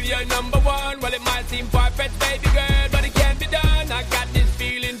was still your number one. Well, it might seem far-fetched, baby girl, but it can't be done. I got this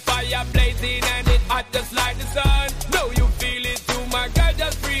feeling, fire blazing, and it hot just like the sun. Know you feel it too, my girl,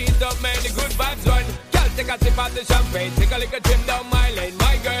 just breathe up, man, the good vibes run. Girl, take a sip of the champagne, take a little trip down my lane,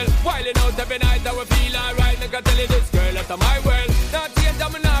 my girl. Wilding out every night, I will feel alright. Like I tell you this, girl, that's my world. Not change,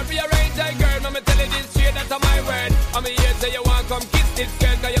 I'm not rearrange, hey girl, I'ma tell you this straight, that's my word. I'm here, say you want come kiss this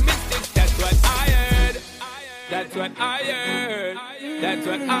girl, cause you missed it. That's what I heard. That's what I heard. That's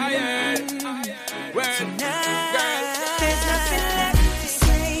what I heard. Word, girl. There's nothing left to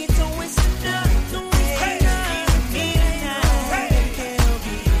say. Don't waste another day. You and me tonight. Everything will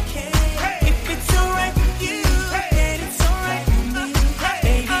be okay. If it's alright with you, then it's alright with me.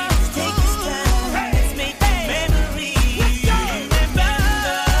 Baby, let's take this time. Let's make memories. Do you remember?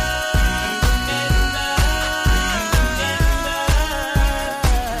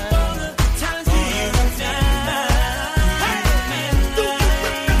 All of the times we had.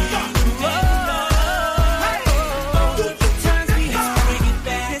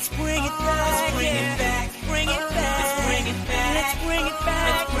 Let's bring it back. Bring it back. Bring it back. Let's bring it back. Let's bring it back.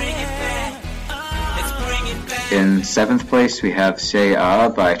 Let's bring it back. Let's bring it back. In 7th place, we have Say Ah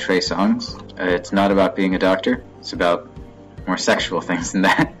by Trey Songz. It's not about being a doctor. It's about more sexual things than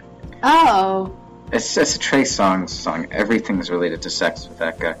that. Oh. It's a Trey Songz song. Everything's related to sex with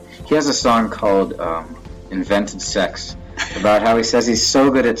that guy. He has a song called Invented Sex, about how he says he's so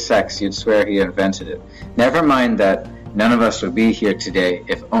good at sex, you'd swear he invented it. Never mind that none of us would be here today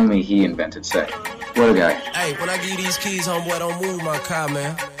if only he invented sex. What a guy. Hey, when I give you these keys, homeboy, don't move my car,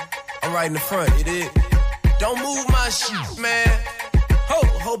 man. I'm right in the front, you dig? Don't move my shit, man.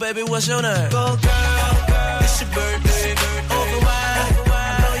 Ho, baby, what's your name? Go, girl, it's your birthday. Over wide, I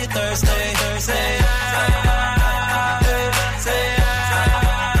know you're thirsty. Say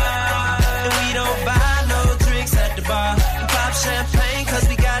and we don't buy no drinks at the bar. We pop champagne, cause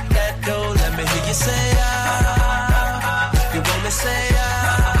we got that dough. Let me hear you say you want me say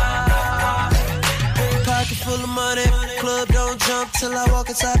pocket full of money, club don't jump till I walk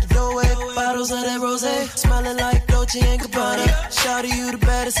inside the doorway. Bottles of that rosé, smiling like Dolce & Gabbana. Shout you the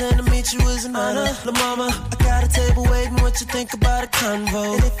baddest, and to meet you is an honor. La mama, I got a table waiting. What you think about a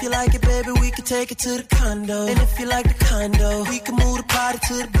convo? And if you like it, baby, we can take it to the condo. And if you like the condo, we can move the party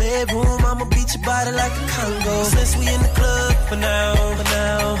to the bedroom. I'ma beat your body like a Congo. Since we in the club for now,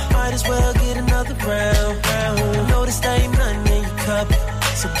 might as well get another round. Notice there ain't nothing in your cup,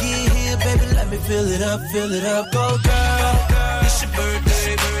 so get here, baby, let me fill it up. Go, girl, it's your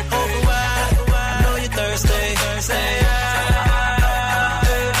birthday. Over wide, I know you're thirsty. Thursday, say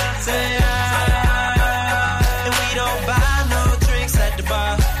and we don't buy no drinks at the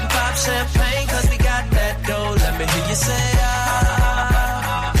bar. We pop champagne cause we got that dough. Let me hear you say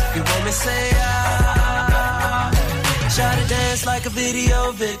you want me say Try to dance like a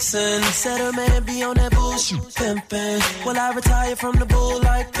video vixen. Said her man be on that bullshit pimpin'. Will I retire from the bull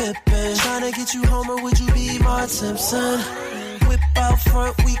like Pippin? Tryna get you home or would you be Mark Simpson? Whip out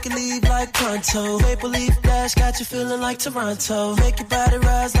front, we can leave like pronto. Maple leaf dash got you feeling like Toronto. Make your body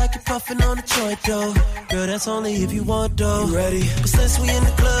rise like you're puffin' on a joint though. Girl, that's only if you want though. You ready? But since we in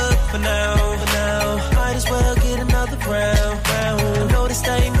the club for now, might as well get another round. I know this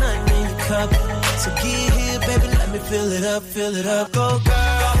ain't nothing in your cup, so get here, baby, let me fill it up. Go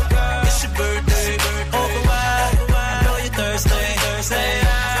girl, it's your birthday. Open wide, I know you're thirsty.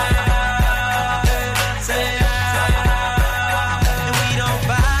 And we don't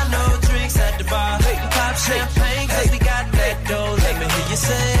buy no drinks at the bar. We pop champagne cause we got that dough. Let me hear you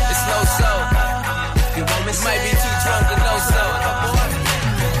say it's no so. You want me might be too drunk to know so.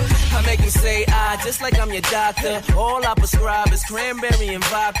 I make him say just like I'm your doctor. All I prescribe is cranberry and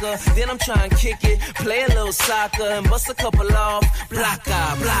vodka. Then I'm trying to kick it, play a little soccer, and bust a couple off. Block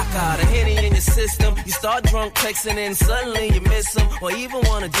out, the Henny in your system. You start drunk texting and suddenly you miss him, or even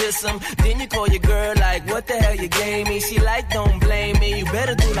wanna diss him. Then you call your girl like, what the hell you gave me? She like, don't blame me, you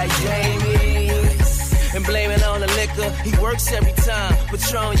better do like Jamie. And blame it on the liquor, he works every time.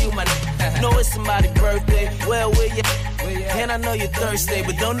 Patron, you my know it's somebody's birthday. Well, where you? And I know you're thirsty,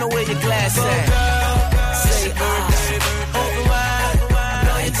 but don't know where your glass at. Say open wide, I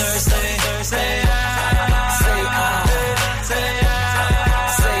know you're thirsty. Say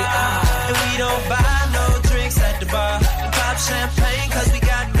and we don't buy no drinks at the bar. We pop champagne cause we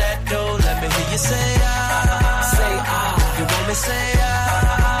got that dough. Let me hear you say you want me say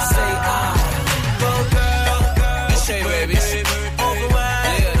go girl, say baby. Open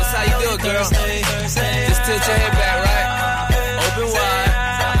wide, yeah, that's how you do it, girl. Just tilt your head back, right? Open wide.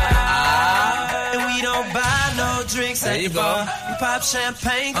 And we don't buy no drinks at the bar. We pop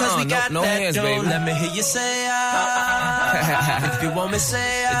champagne cause we got no that hands, dough. baby. Let me hear you say if you want me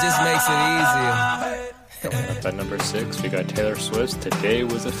say it just makes it easier. Coming up at number 6, we got Taylor Swift's Today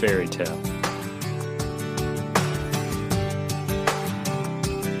Was a Fairy Tale.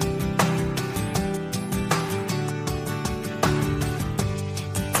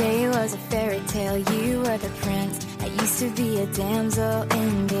 Today was a fairy tale, you were the prince. I used to be a damsel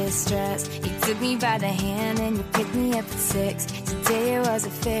in distress. You took me by the hand and you picked me up at 6. Today was a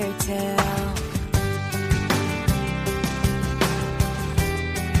fairy tale.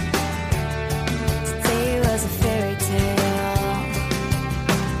 Today was a fairy tale.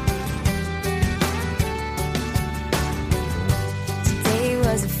 Today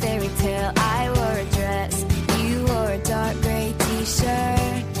was a fairy tale. I wore a dress, you wore a dark gray t-shirt.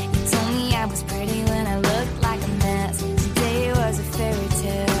 You told me I was pretty when I looked like a mess. Today was a fairy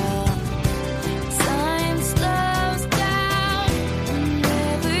tale. Time slows down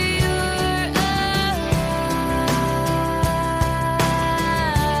whenever you're around.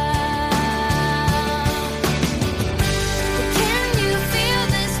 But can you feel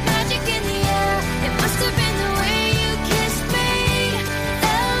this magic in the air? It must have been the way you kissed me.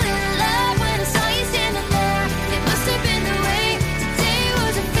 Fell in love when I saw you standing there. It must have been the way. Today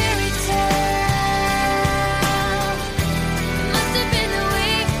was a fairy tale. It must have been the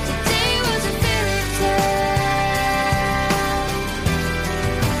way. Today was a fairy tale.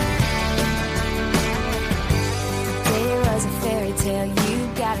 Today was a fairy tale. You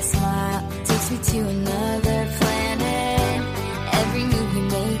got a smile, takes me to another planet. Every move you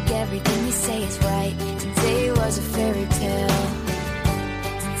make, everything you say is right. Today was a fairy tale.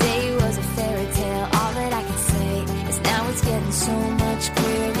 Today was a fairy tale. All that I can say is now it's getting so much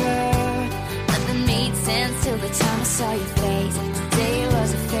clearer. Nothing made sense till the time I saw your face. Today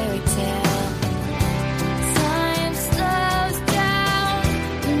was a fairy tale. Time slows down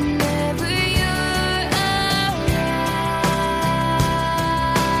whenever you're around.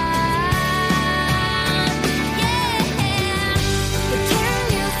 Yeah. But can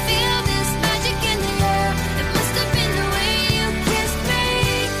you feel this magic in the air? It must have been the way you kissed me.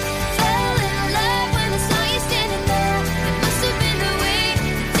 Fell in love when I saw you standing there. It must have been the way.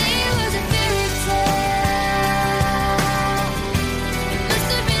 Today was a fairy tale.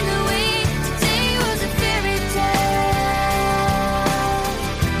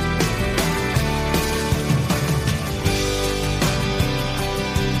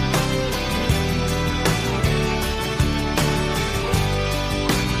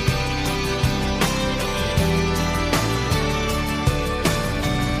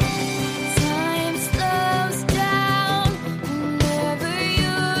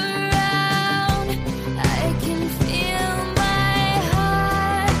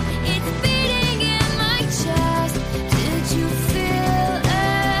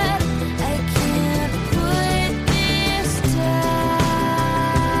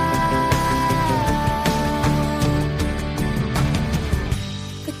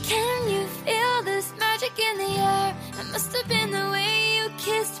 Must have been the way you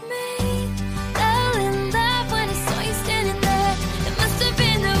kissed me. Fell in love when I saw you standing there. It must have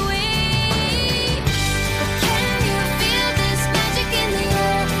been the way. But can you feel this magic in the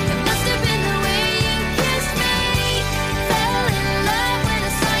air? It must have been the way you kissed me. Fell in love when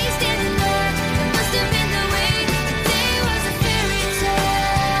I saw you standing there. It must have been the way. Today was a fairy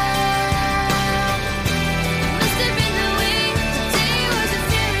tale. It must have been the way. Today was a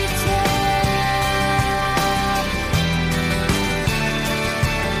fairy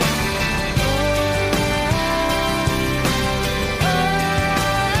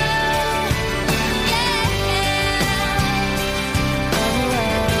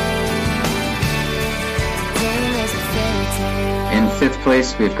In 5th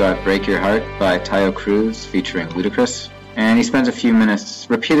place, we've got Break Your Heart by Tayo Cruz featuring Ludacris. And he spends a few minutes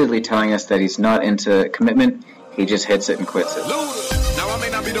repeatedly telling us that he's not into commitment, he just hits it and quits it. Luda. Now I may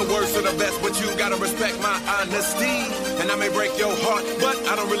not be the worst or the best, but you gotta respect my honesty. And I may break your heart, but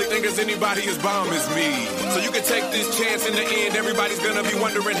I don't really think there's anybody as bomb as me. So you can take this chance. In the end, everybody's gonna be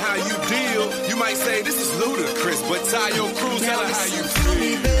wondering how you deal. You might say this is Ludacris, but Tayo Cruz, tell her how you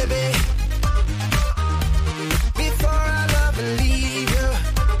feel. Baby, before I love and leave you,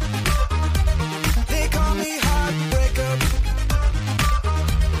 they call me heartbreaker.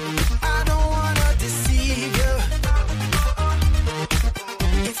 I don't wanna deceive you.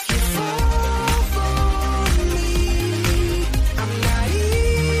 If you fall for me, I'm not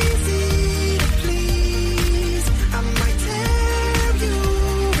easy to please. I might tear you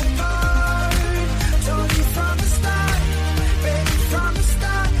apart. Told you from the start, baby, from the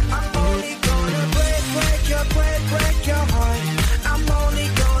start. I'm only gonna break your heart. I'm only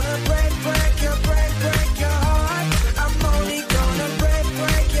gonna break your heart. I'm only gonna break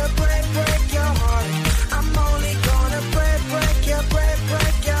your heart. I'm only gonna break your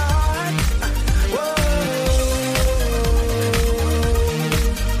heart. Whoa,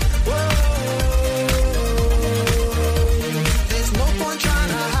 whoa. There's no point trying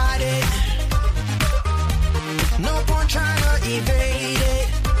to hide it. No point trying to evade it.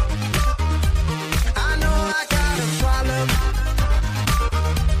 I know I got a problem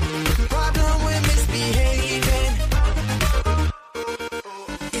with misbehaving.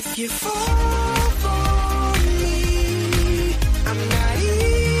 If you fall for me, I'm not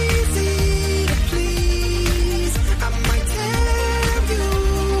easy to please. I might tear you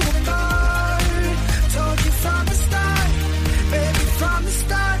apart. Told you from the start, baby, from the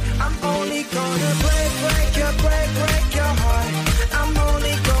start. I'm only gonna break your heart. I'm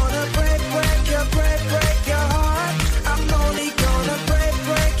only gonna break your heart. I'm only gonna break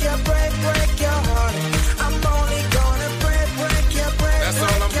your heart. I'm only gonna break your That's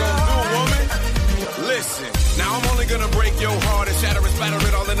all I'm gonna do, woman. Listen, now I'm only gonna break your heart and shatter and splatter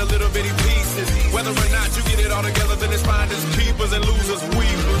it all into little bitty pieces. Whether or not you get it all together, then it's finders, keepers, and losers,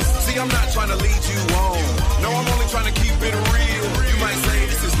 weavers. See, I'm not trying to lead you on. No, I'm only trying to keep it real. You might say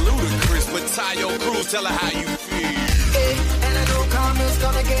this is Ludacris, but Tayo Cruz, tell her how you feel. And I know karma's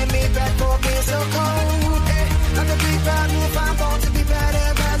gonna get me back for being so cold. Like a big bad wolf, I'm born to be bad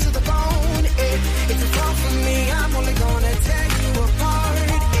and bad to the bone. If you fall for me, I'm only gonna tear you apart.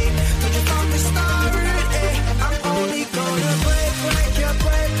 Told you from the start. I'm only gonna break your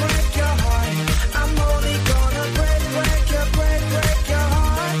heart. I'm only gonna break your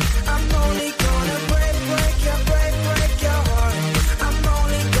heart. I'm only gonna break your heart. I'm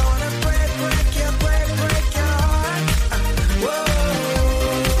only gonna break your heart. Whoa,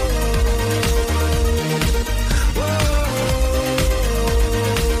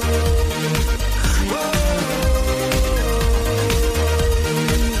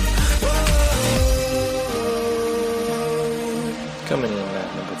 Coming in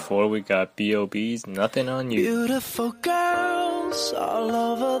at number 4, we got B.O.B.'s Nothing on You. Beautiful girls all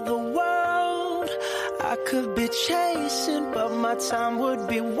over the world. I could be chasing, but my time would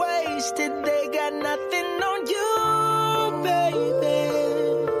be wasted. They got nothing on you, baby.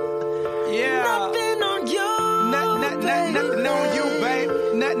 Yeah. Nothing on you. Nothing on you, babe.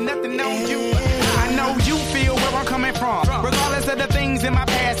 Nothing on you. I know you feel where I'm coming from. Regardless of the things in my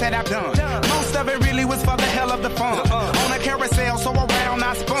past that I've done. Most of it really was for the hell of the fun. On a carousel, so around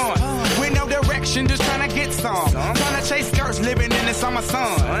I spun. With no direction, just trying to get some. Trying to chase skirts, living in the summer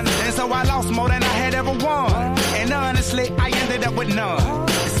sun. And so I lost more than I had ever won. And honestly, I ended up with none.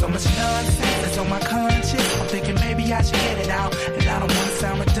 There's so much nonsense that's on my conscience. I'm thinking maybe I should get it out. And I don't want to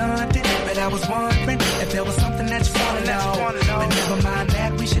sound redundant, but I was wondering if there was something that you want to know. But never mind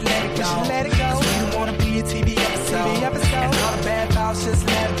that, we should let it go. Cause we don't want to be a TV episode. And all the bad thoughts, just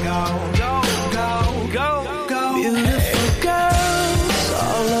let it go. Go. Beautiful girls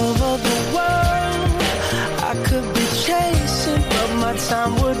all over the world. I could be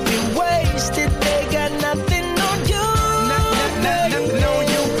time would be wasted. They got nothing on you. Nothing on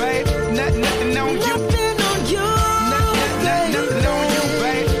you, babe. Nothing on you. Nothing on you. Nothing on you,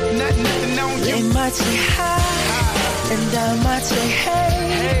 babe. Nothing on you. They might say hi, and I might say hey,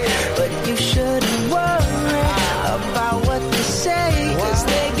 but you shouldn't worry about what they say, 'cause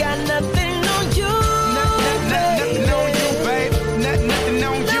they got nothing on you. Nothing on you, babe. Nothing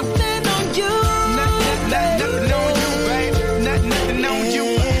on you. Nothing on you. Nothing on you, babe. Nothing on you.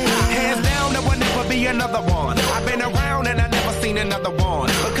 Hands down, there will never be another one. I've been around and I never seen another one.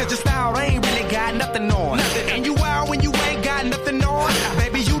 Because your style ain't really got nothing on. And you wild when you ain't got nothing on.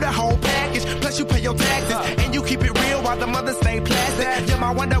 Baby, you the whole package. Plus you pay your taxes. And you keep it real while the mothers stay plastic. You're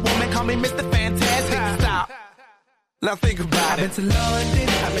my Wonder Woman, call me Mr. Fantastic. Stop. Now think about it. I've been to London,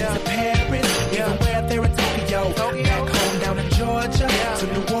 I've been to Paris, even way up there in Tokyo. Back home down in Georgia, to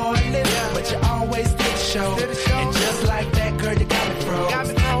New Orleans, but you always did the show. And just like that, girl, you got me froze.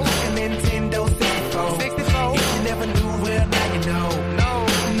 Like a Nintendo 64. If you never knew, well, now you know.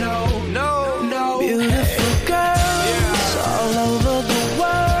 No. Beautiful girls all over the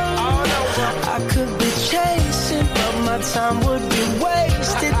world. I could be chasing, but my time would be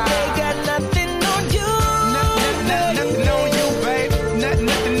wasted. They got nothing on you. Nothing on you, babe.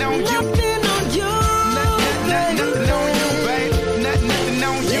 Nothing on you. Nothing on you. Nothing on you, babe. Nothing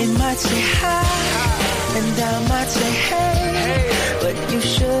on you. They might say hi, and I might say hey, but you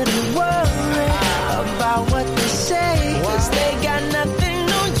shouldn't worry about what they say, 'cause they got nothing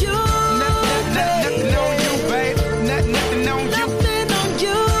on you. Nothing on you, babe. Nothing on you. Nothing on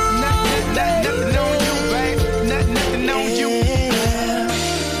you. Nothing on you, babe. Nothing on you.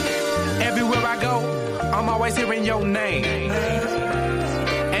 Everywhere I go, I'm always hearing your name.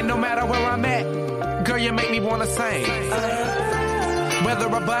 And no matter where I'm at, girl, you make me wanna sing. Whether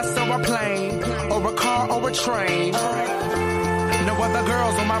a bus or a plane, or a car or a train, no other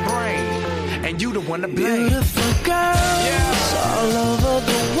girls on my brain, and you the one to blame. Beautiful girls all over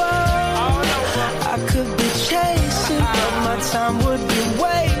the world. I could be chasing, but my time would be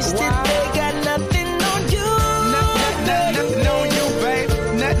wasted. They got nothing on you. Nothing on you, babe.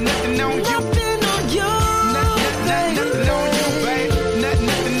 Nothing on you. Nothing on you. Nothing on you, babe.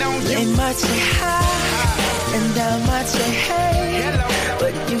 Nothing on you. They might say hi, and I might say hey,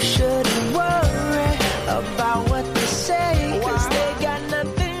 but you shouldn't worry about what they say, 'cause they got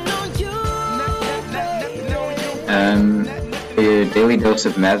nothing on you. For your daily dose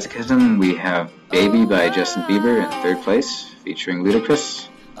of masochism, we have Baby by Justin Bieber in third place, featuring Ludacris.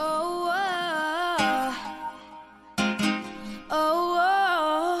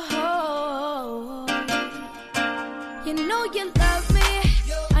 You know you love me,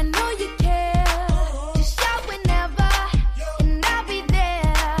 I know you care. Just shout whenever, and I'll be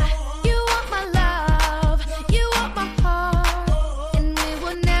there. You want my love, you want my heart, and we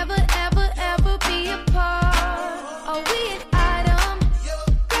will never, ever, ever be apart. Are we an item?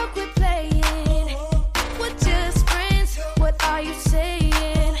 Girl, quit playing. We're just friends, what are you saying?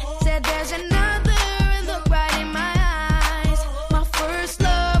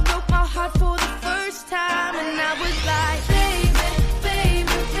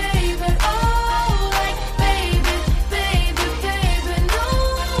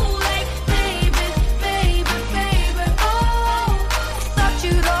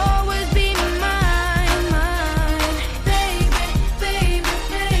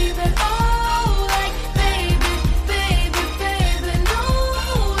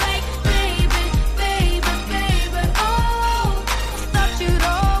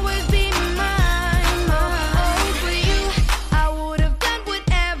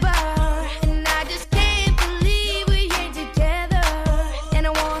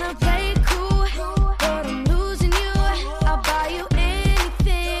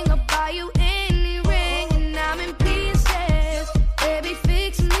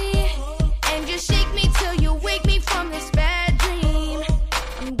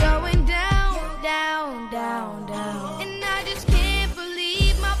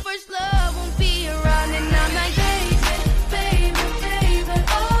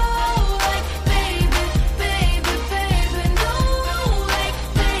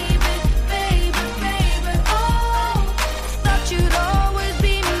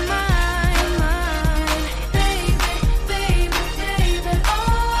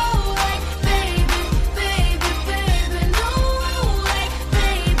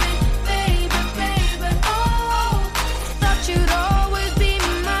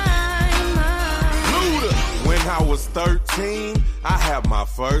 was 13, I had my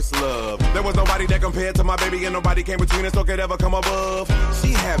first love. There was nobody that compared to my baby, and nobody came between us or could ever come above. She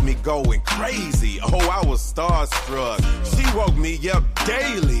had me going crazy. Oh, I was starstruck. She woke me up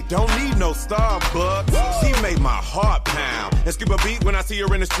daily. Don't need no Starbucks. She made my heart pound and skip a beat when I see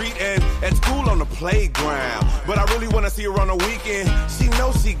her in the street and at school on the playground. But I really want to see her on the weekend. She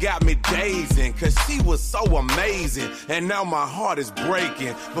knows she got me dazing, cause she was so amazing. And now my heart is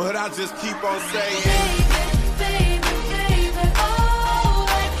breaking, but I just keep on saying, Baby, baby, oh,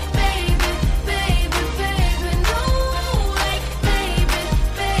 like baby, baby, baby, no, like baby,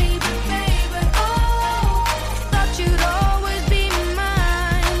 baby, baby, oh, thought you'd always be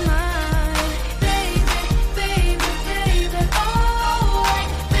mine, baby, baby, baby, oh, like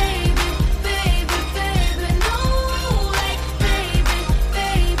baby, baby, baby, no, like baby,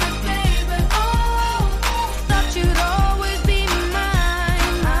 baby, baby, oh, thought you'd always be mine.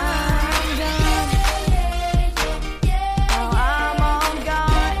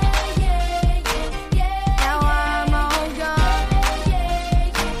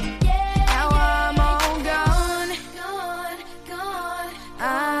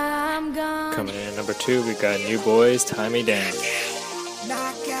 Coming in at number 2, we got New Boys, Tie Me Down.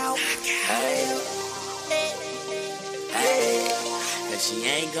 Knockout. Hey. Hey. Cause she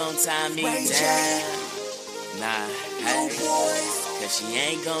ain't gon' tie me down. Nah, hey. Cause she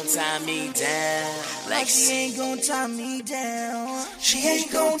ain't gon' tie me down. Like she ain't gon' tie me down. She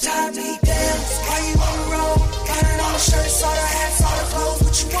ain't gon' tie me down. Why you on the road? Got it on the shirt, saw the hats, all the clothes.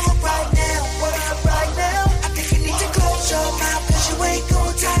 What you want right now? What up right now? I think you need to close your mouth, cause you ain't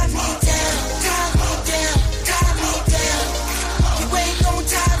gon' tie me down. Tie me down, tie me down. You ain't gon'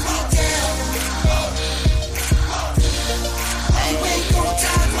 tie me down. You ain't gon'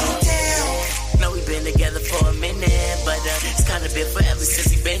 tie me down. Know we been together for a minute, but it's kinda been forever since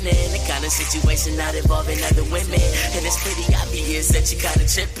we been in the kind of situation not involving other women. And it's pretty obvious that you kinda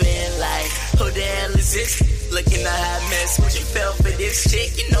tripping, like, who the hell is this? Looking a hot mess, what you fell for this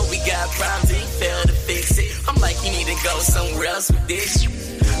chick? You know we got problems and you failed to fix it. I'm like, you need to go somewhere else with this,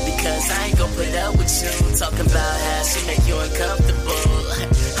 because I ain't gon' put up with you talking about how she make you uncomfortable.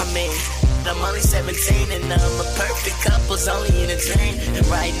 I mean, I'm only 17 and I'm a perfect couple's only in a dream. And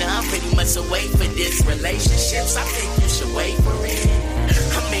right now I'm pretty much away for this relationship, so I think you should wait for it.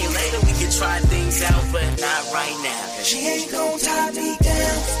 I mean, later we can try things out, but not right now. She ain't gon' tie me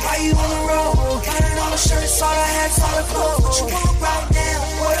down. Why you on the road? Got it on the shirt, saw the hats, all the clothes. What you want right now?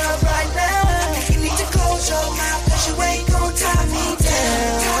 What up right now? I think you need to close your mouth, cause you ain't gon' tie me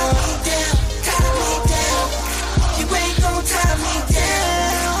down. Tie me down, tie me down. You ain't gon' tie me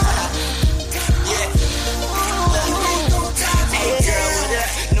down. Yeah. You ain't gon' tie me Hey girl, down. what up?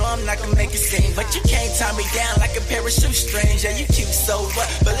 No, I'm not gonna make it sing, but you can't tie me down like a pair of shoestrings. Yeah, you cute, so what?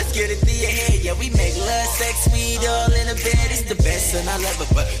 But let's get it through your head. Yeah, we make love, sex, weed, all in a bed. It's the best and I love it,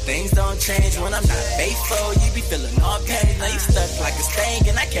 but things don't change when I'm not faithful. You be feeling all pain, now you stuck like a stain,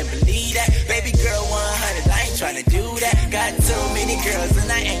 and I can't believe that. Baby girl 100, I ain't tryna do that. Got too many girls and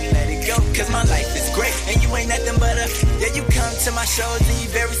I ain't let it go, cause my life is great and you ain't nothing but a. Yeah, you come to my shows and you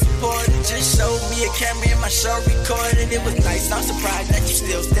very supportive. Just showed me a camera in my show, recorded. It was nice, I'm surprised that you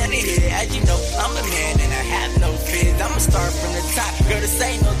still standing here. As you know, I'm a man and I have no fears. I'ma start from the top, girl, this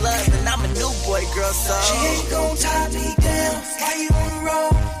ain't no love, and I'm a new boy, girl, so She ain't gon' tie me down. Why you on the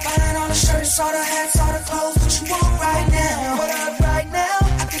road? Got it on the shirt, saw the hats, all the clothes. What you want right now? What up right now?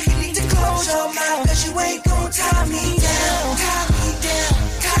 I think you need to close your mouth, cause you ain't gon' tie me down. Tie me down,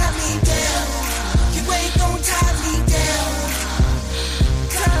 tie me down. You ain't gon' tie me down.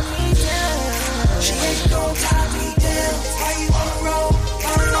 Tie me down. She ain't gon' tie me down. Why you on the road?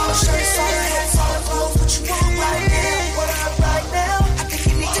 Got it on the shirt, saw the hats, all the clothes. What you want right now? What up right now? I think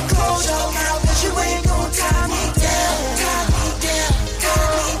you need to close your mouth, cause you ain't gon' tie me down. Tie me down, tie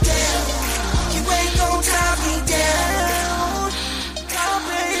me down. You ain't gon' tie me down. Oh,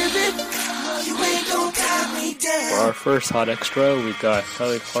 baby, you ain't gon' tie me down. For our first hot extra, we got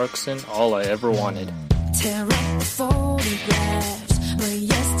Kelly Clarkson, All I Ever Wanted. Tear up the photographs, but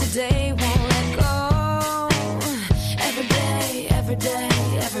yesterday won't let go. Every day,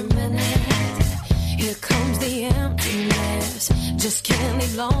 every minute, here comes the emptiness. Just can't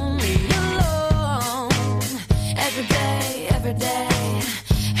leave lonely alone. Every day,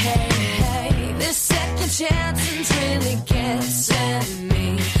 hey, this second chance really gets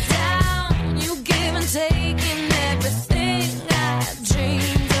me down. You give and take in everything I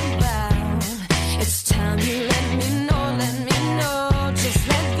dreamed about. It's time you let me know, just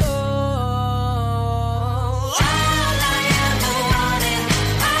let go. All I ever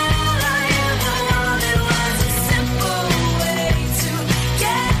wanted was a simple way to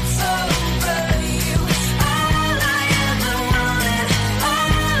get over you. All I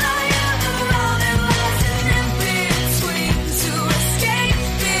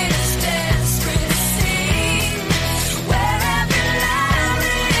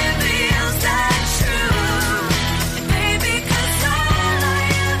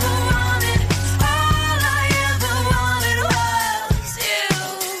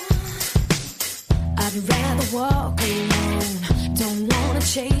walk alone. Don't wanna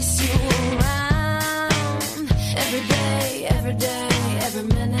chase you around. Every day, every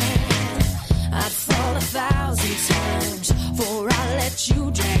minute, I'd fall 1,000 times before I let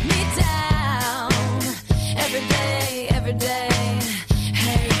you drag me down. Every day,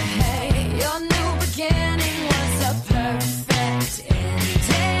 hey, hey, your new beginning was a perfect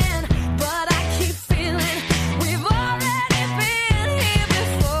ending, but I keep feeling we've already been here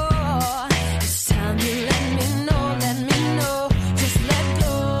before. It's time you let me know, just let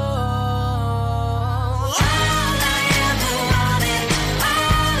go. All I ever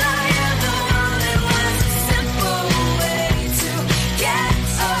wanted was a simple way to get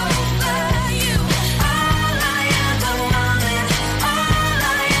over you. All I ever wanted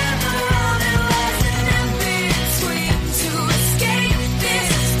was an in-between to escape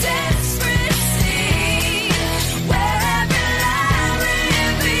this desperate scene, where every lie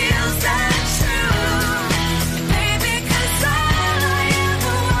reveals the truth. Baby, 'cause all I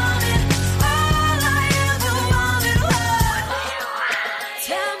ever wanted was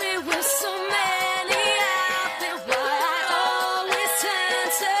tell me with so many out there why I always turn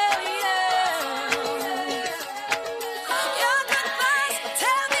to you. Your goodbyes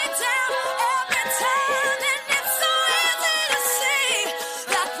tell me down every time, and it's so easy to see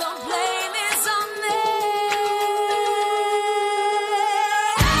that the blame is on me.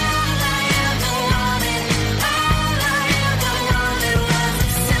 All I ever wanted was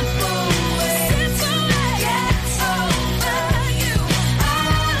a simple way to get over you.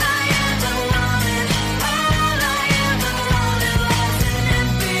 All I ever wanted was an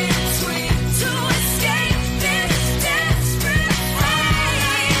in-between to escape this desperate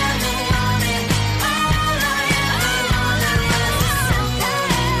pain. All I ever wanted was a simple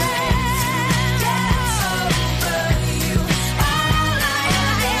way to get over you. All I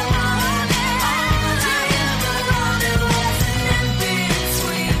ever wanted was an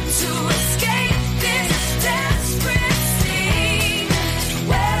in-between to escape this desperate scene,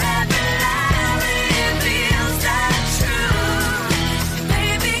 where every lie reveals the truth.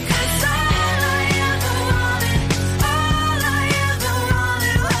 Baby, 'cause all I ever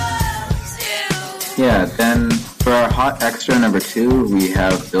wanted was you. Yeah, then for our hot extra number 2, we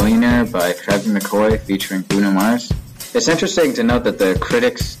have Billionaire by Travis McCoy featuring Bruno Mars. It's interesting to note that the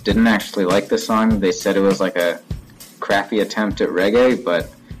critics didn't actually like the song. They said it was like a crappy attempt at reggae, but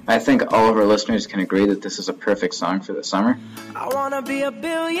I think all of our listeners can agree that this is a perfect song for the summer. I wanna be a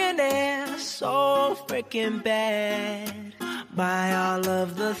billionaire, so freaking bad. Buy all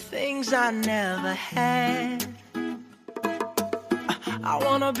of the things I never had. I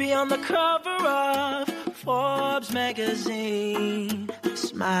wanna be on the cover of Forbes magazine,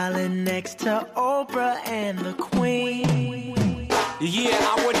 smiling next to Oprah and the Queen. Yeah,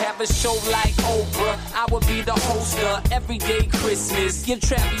 I would have a show like Oprah. I would be the host of Everyday Christmas. Give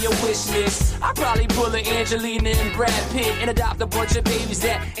Travi a wish list. I'd probably pull a Angelina and Brad Pitt and adopt a bunch of babies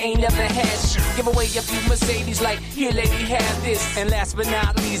that ain't never had shit. Give away a few Mercedes like, here lady, have this. And last but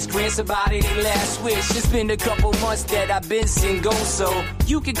not least, grant somebody their last wish. It's been a couple months that I've been single, so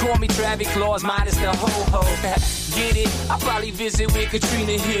you can call me Travis Claus minus the ho-ho. Get it? I'll probably visit where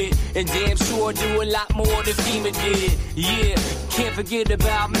Katrina hit, and damn sure do a lot more than FEMA did. Yeah, can't forget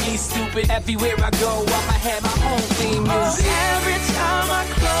about me, stupid. Everywhere I go, I'ma have my own theme music. Every time I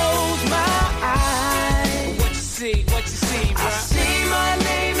close my eyes, What you see, bro? I see my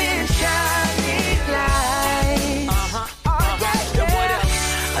name in shining lights. And what else?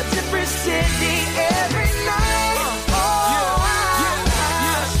 A different city every night.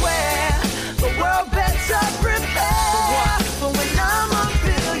 I swear the world better prepare for when I'm a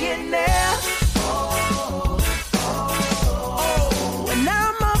billionaire. When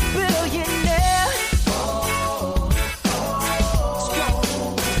I'm a billionaire.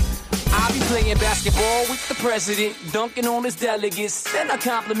 I'll be playing basketball with the president, dunking on his delegates. Then I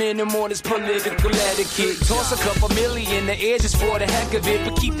compliment him on his political etiquette. Toss a couple million in the air just for the heck of it,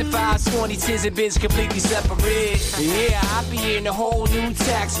 but keep the 5s, 20s, 10s, and bins completely separate. Yeah, I'll be in a whole new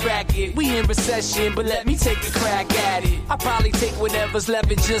tax bracket. We in recession, but let me take a crack at it. I'll probably take whatever's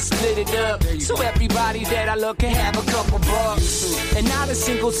left and just split it up, so everybody that I love can have a couple bucks. And not a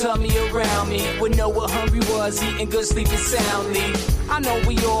single tummy around me would know what hungry was, eating good, sleeping soundly. I know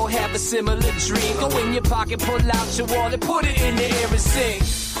we all have a similar dream. Go in your pocket, pull out your wallet, put it in the air and sing.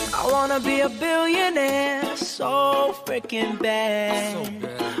 I wanna be a billionaire, so freaking bad.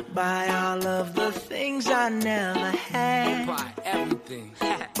 Buy all of the things I never had. Buy everything.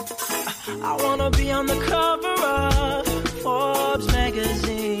 I wanna be on the cover of Forbes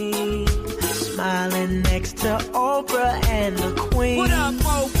magazine, smiling next to Oprah and the Queen. What up,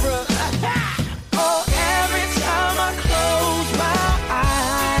 Oprah? Oh, every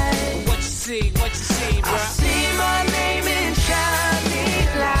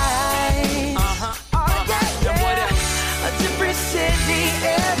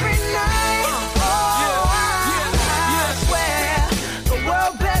every night. I swear the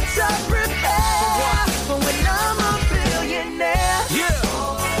world better prepare for when I'm a billionaire.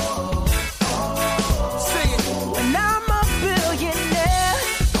 Sing it. When I'm a billionaire.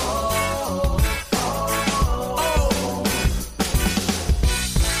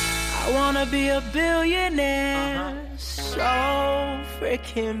 I wanna be a billionaire so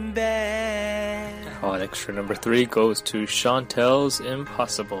freaking bad. Hot extra number 3 goes to Chantel's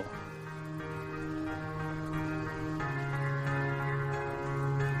Impossible.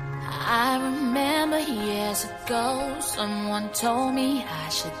 I remember years ago, someone told me I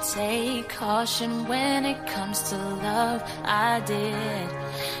should take caution when it comes to love. I did,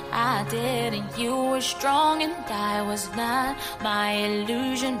 and you were strong and I was not. My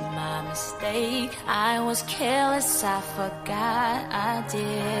illusion, my mistake. I was careless, I forgot I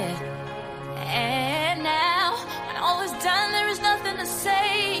did. And now, when all is done, there is nothing to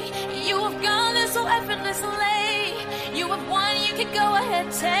say. You have gone there so effortlessly. You have won, you can go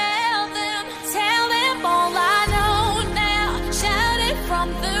ahead, tell them all I know now. Shout it from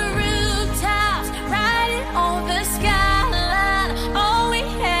the rooftops, write it on the skyline. All we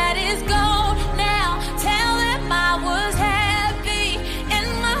had is gold now. Tell them I was happy and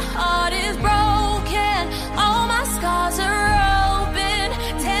my heart is broken. All my scars are open.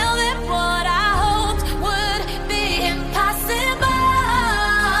 Tell them what I hoped would be impossible.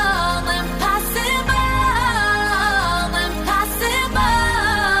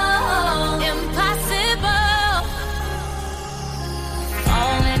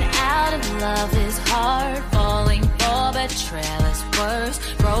 Love is hard, falling for betrayal is worse.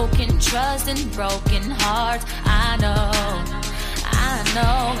 Broken trust and broken hearts. I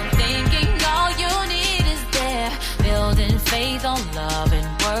know, thinking all you need is there. Building faith on love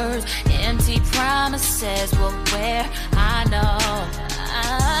and words. Empty promises will wear. I know.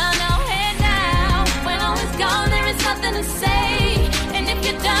 And now, when all is gone, there is nothing to say. And if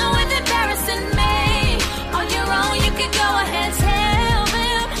you're done with embarrassing me, on your own, you can go ahead, tell them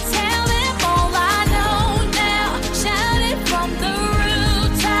all I know now. Shout it from the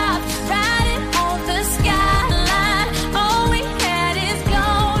rooftop, write it on the skyline. All we had is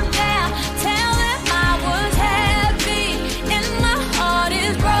gone now. Tell them I was happy and my heart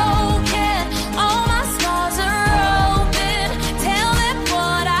is broken. All my scars are open. Tell them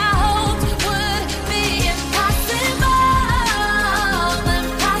what I hoped would be impossible.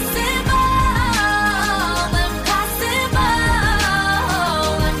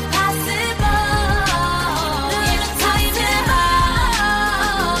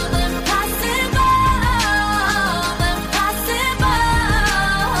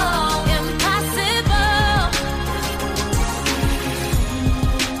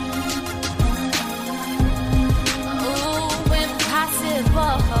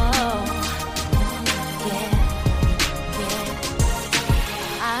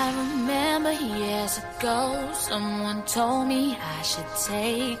 Someone told me I should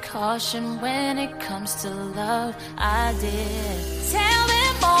take caution when it comes to love. I did. Tell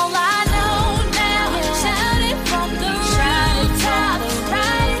them all I know now. Shout it from the rooftop,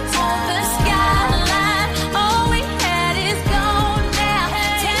 write it on the skyline. All we had is gone now.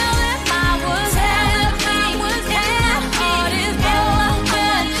 Tell them I was happy and my heart is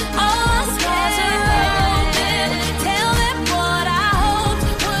broken. All my scars are open. Tell them what I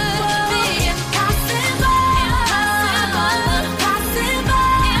hoped would be impossible.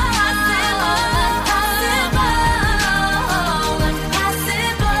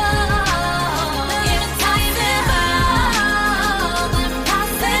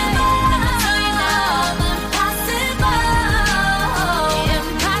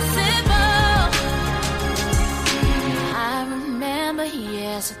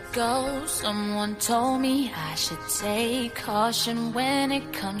 Someone told me I should take caution when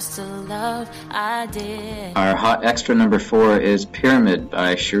it comes to love. I did. Our hot extra number 4 is Pyramid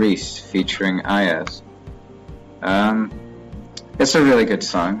by Charisse featuring Ayaz. It's a really good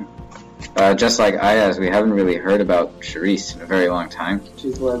song. Just like Ayaz, we haven't really heard about Charisse in a very long time.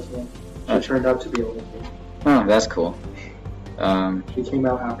 She's lesbian. She turned out to be a lesbian. Oh, that's cool. She came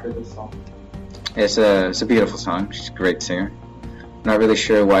out after this song. It's a beautiful song. She's a great singer. Not really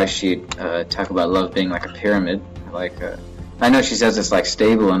sure why she'd talk about love being like a pyramid. I know she says it's like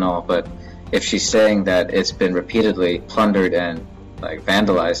stable and all, but if she's saying that it's been repeatedly plundered and like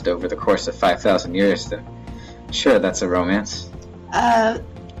vandalized over the course of 5,000 years, then sure, that's a romance.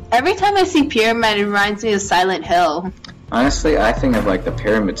 Every time I see pyramid, it reminds me of Silent Hill. Honestly, I think of like the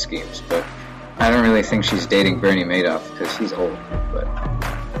pyramid schemes, but I don't really think she's dating Bernie Madoff because he's old. But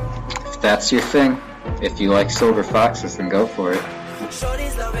if that's your thing, if you like silver foxes, then go for it.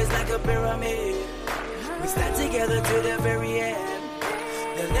 Shorty's love is like a pyramid. We stand together to the very end.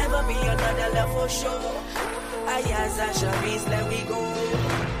 There'll never be another love for sure. Ayaz and Sharice, let we go.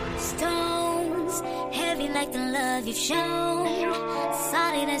 Stones, heavy like the love you've shown,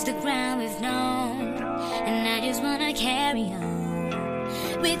 solid as the ground we've known, and I just wanna carry on.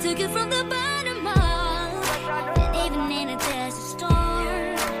 We took it from the bottom up, and even in a desert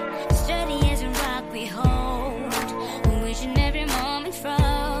storm, sturdy as a rock we hold, wishing every moment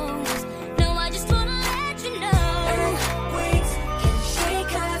froze. No, I just wanna let you know. Earthquakes can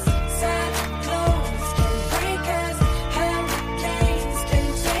shake us, cyclones can break us, hurricanes can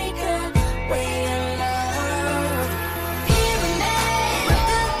take away our love. Pyramid,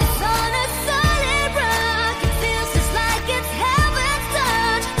 it's on a solid rock. It feels just like it's heaven's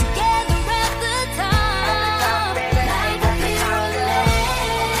touch. Together at the top, like a pyramid.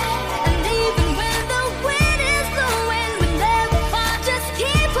 And even when the wind is blowing, we never fall. Just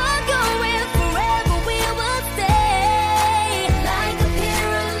keep on going. Forever we will stay like a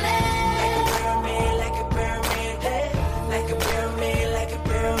pyramid. Like a pyramid, like a pyramid, like a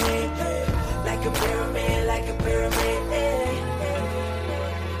pyramid, like a pyramid, like a pyramid.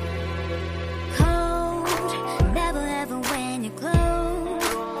 Cold, never ever when you're close.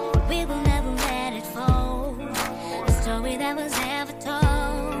 We will never let it fold. A story that was never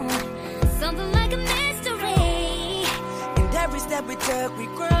told. Something like a mystery. And every step we took, we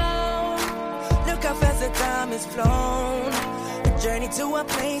grow. Look how fast the time has flown. A journey to a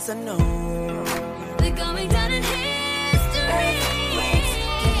place unknown. We're going down in history. Earthquakes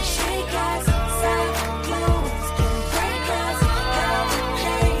can shake us, cyclones can break us,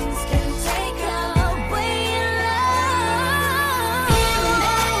 hurricanes can take away your love.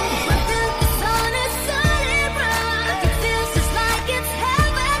 It's on a solid rock. It feels just like it's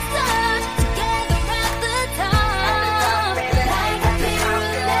heaven's touch. Together at the top, like a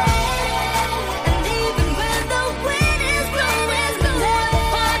pyramid. And even when the wind is blowing, we'll never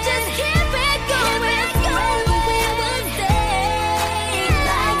fall. Just keep it going. Forever we will stay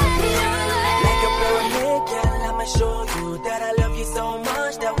like a pyramid. like a pyramid, girl. I'ma show you that I love you so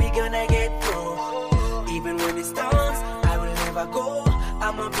much that we gonna get through. Even when it storms, I will never go.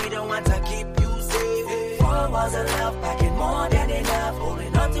 I'ma be the one to keep you safe. 4 walls of love, packing more than enough.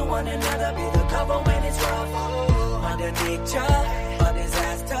 Holding on to one another, be the cover when it's rough. Under nature, a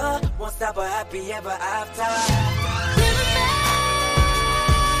disaster. Won't stop a happy ever after.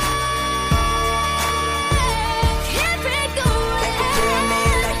 Keep it going. Like a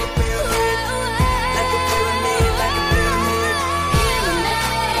pyramid, like a pyramid, like a pyramid, like a pyramid.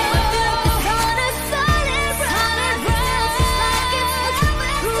 It's on a solid rock. Feels just like it's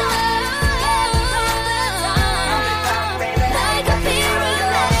heaven's touch. Like a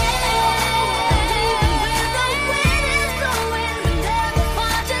pyramid. When the wind is blowing, we never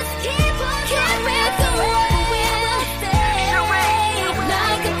fall. Just keep on going. We will stay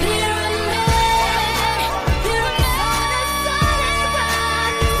like a pyramid. Pyramid on a solid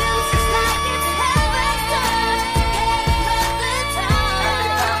rock. Feels just like it's heaven's touch. Together at the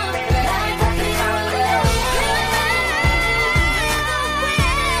top, like a pyramid.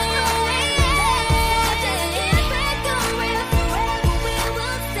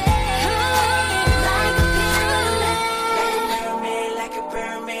 Like a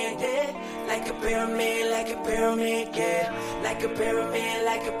pyramid, yeah. Like a pyramid, like a pyramid, yeah. Like a pyramid,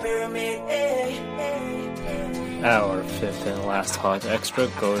 like a pyramid, yeah. Our fifth and last hot extra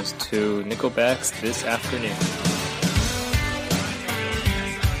goes to Nickelback's This Afternoon.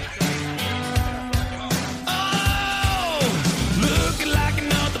 Looking like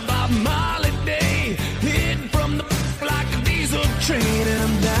another Bob Marley day, hitting from the like a diesel train, and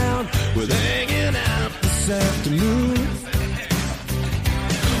I'm down with hanging out this afternoon.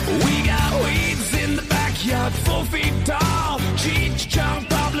 We got weeds in the backyard, 4 feet tall. Cheech Chong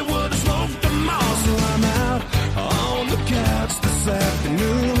probably would have smoked them all, so I'm out on the couch this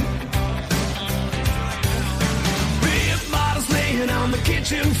afternoon. Beer bottles laying on the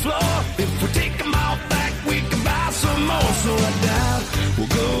kitchen floor. If we take them all back, we can buy some more. So I doubt we'll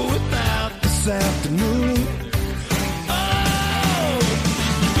go without this afternoon. Oh,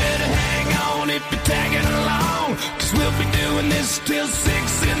 you better hang on if you're tagging along, 'cause we'll be doing this till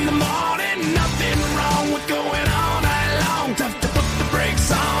 6 in the morning. Nothing wrong with going all night long. Tough to put the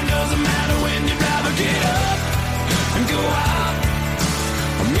brakes on, doesn't matter when you'd rather get up and go out.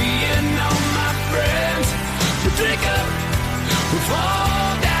 Me and all my friends, we drink up, we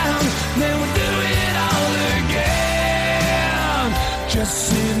fall down, then we do it all again. Just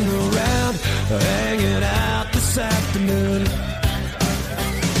sitting around, hanging out this afternoon.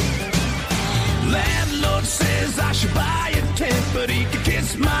 Landlord says I should buy a tent, but he could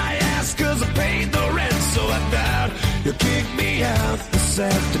kiss my ass 'cause I paid the rent. So I doubt you'll kick me out this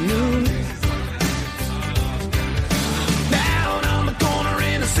afternoon. Down on the corner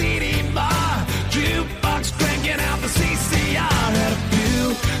in a CD bar, jukebox cranking out the CCR. Had a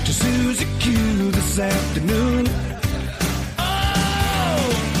few to Suzy Q this afternoon. Oh,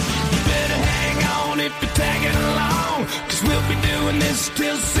 you better hang on if you're tagging along, 'cause we'll be doing this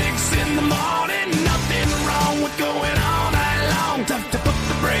till 6 in the morning. Nothing wrong with going all night long. Tough to put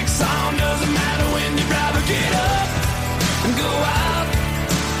the brakes on, doesn't matter when you'd rather get up and go out.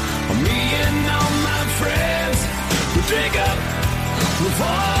 Me and all my friends, we drink up, we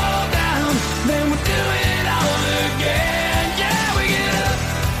fall down, then we do it all again. Yeah, we get up,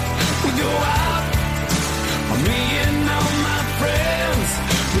 we go out. Me and all my friends,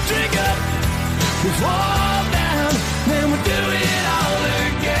 we drink up, we fall down, then we do it all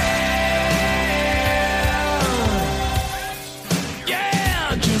again.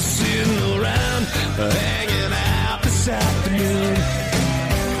 Yeah, just sitting around, hanging out this afternoon.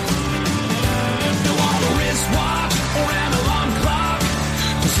 Watch or an alarm clock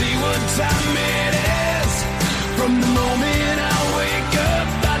to see what time it is. From the moment I wake up,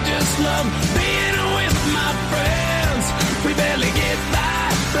 I just love being with my friends. We barely get by,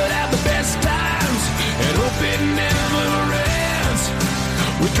 but have the best times, and hope it never ends.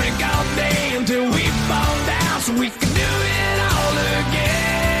 We drink all day until we fall down, so we can do it all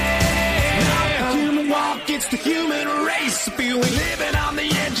again. Not the human walk, it's the human race. Feel we living on the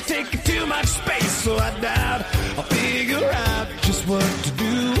edge, taking too much space. So I doubt I'll figure out just what to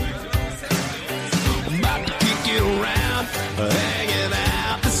do. I'm about to kick it around, hanging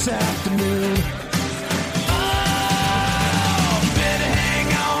out this afternoon. Oh, you better hang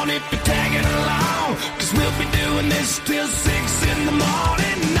on if you're tagging along, 'cause we'll be doing this till 6 in the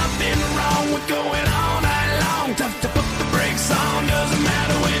morning. Nothing wrong with going all night long. Tough to put the brakes on, doesn't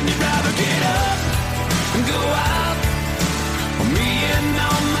matter when you'd rather get up and go out. Me and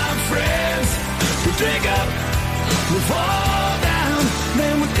all my friends, we drink up, we fall down,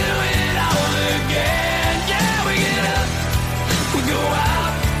 then we do it all again. Yeah, we get up, we go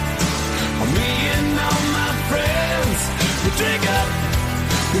out. Me and all my friends, we drink up,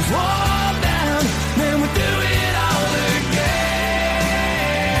 we fall down, then we do it all again.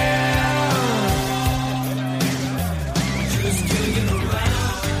 Just kicking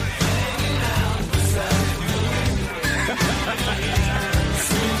around, hanging out this afternoon.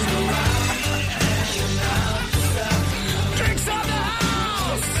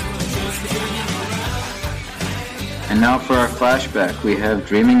 And now for our flashback, we have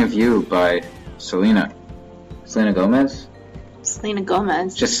Dreaming of You by Selena. Selena Gomez? Selena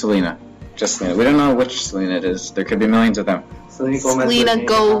Gomez. Just Selena. Just Selena. We don't know which Selena it is. There could be millions of them. Selena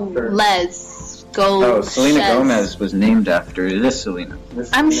Gomez. Oh, Selena Gomez was named after. It is Selena.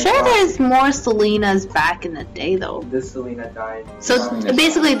 I'm sure there's more Selenas back in the day, though. This Selena died. So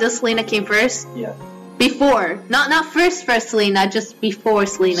basically, this Selena came first? Yeah. Before. Not first Selena, just before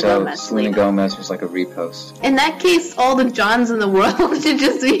Selena Gomez. So Selena Gomez was like a repost. In that case, all the Johns in the world should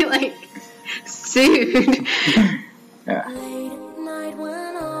just be, like, sued. Yeah. Late at night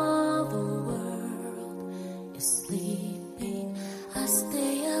when all the world is sleeping, I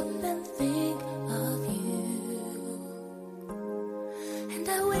stay up and think of you. And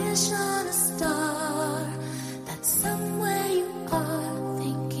I wish on a star that somewhere you are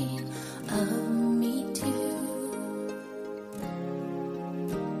thinking of me too.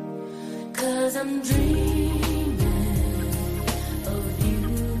 'Cause I'm dreaming of you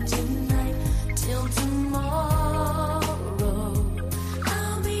tonight till tomorrow.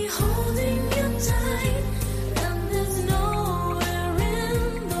 I'll be holding you tight, and there's nowhere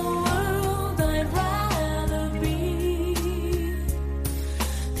in the world I'd rather be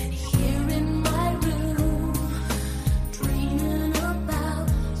than here in my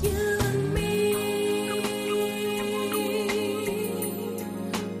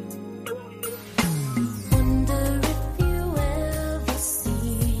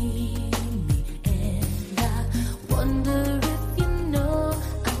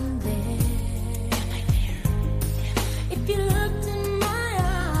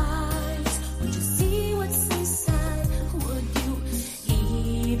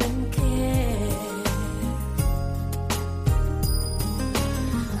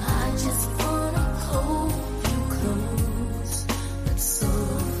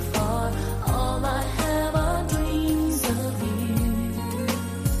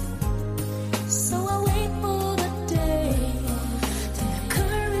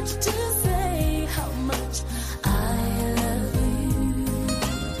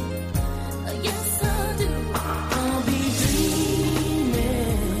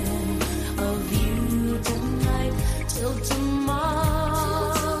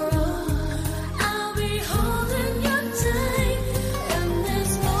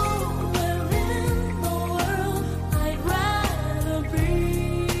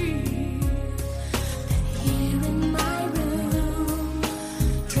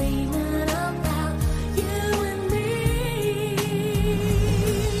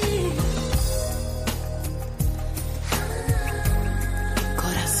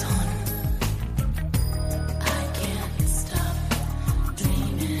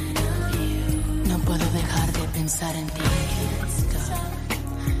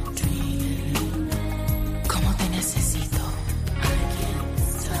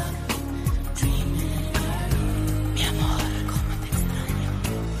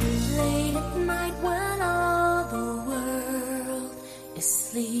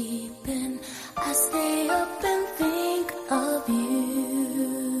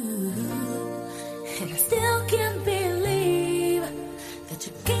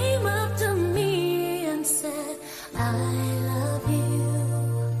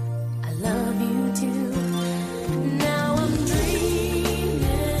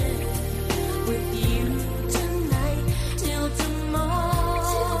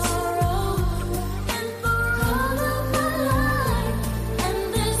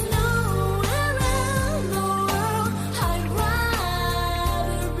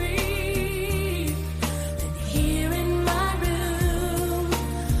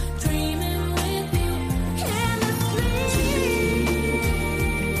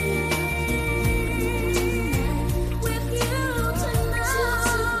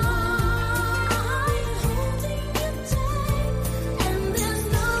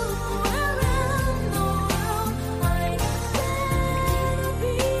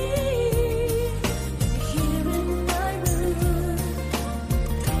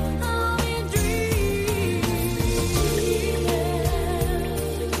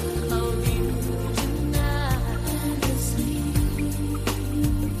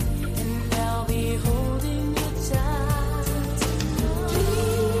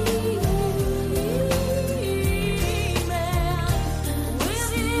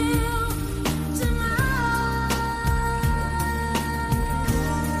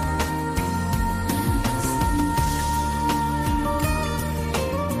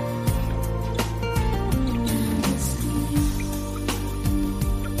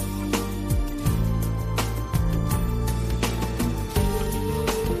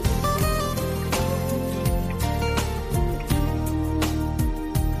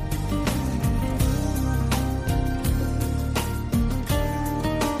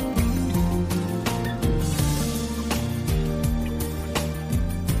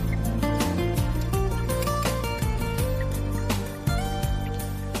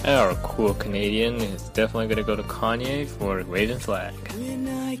Our cool Canadian is definitely gonna go to Kanye for Waving Flag. When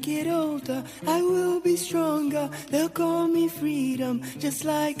I get older, I will be stronger. They'll call me freedom, just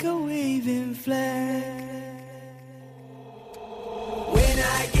like a waving flag. When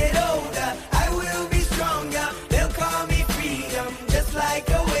I get older, I will be stronger. They'll call me freedom, just like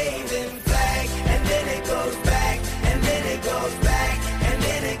a waving flag. And then it goes back, and then it goes back, and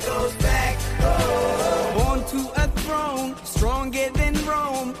then it goes back. Oh. Born to a throne, stronger than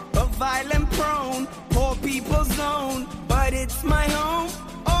Rome, but violent prone, poor people's zone. But it's my home,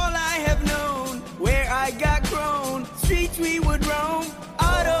 all I have known, where I got grown. Streets we would roam,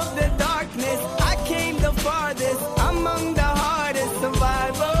 out of the darkness, I came the farthest, among the hardest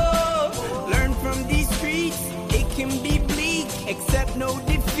survival. Learn from these streets, it can be bleak, accept no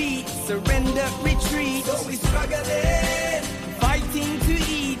defeat, surrender, retreat. So we struggling, fighting to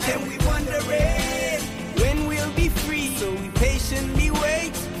eat, and we wondering when we'll be free. So we patiently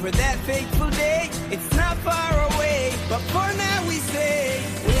wait for that fateful day. It's not far away, but for now we say,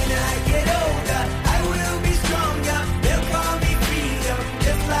 when I get older, I will be stronger. They'll call me freedom,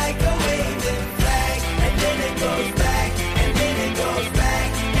 just like a waving flag. And then it goes back, and then it goes back,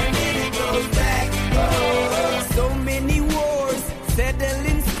 and then it goes back. Oh, so many wars,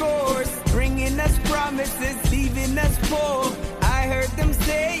 settling scores, bringing us promises, leaving us poor. I heard them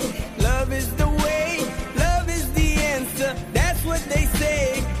say, love is the way, love is the answer. That's what they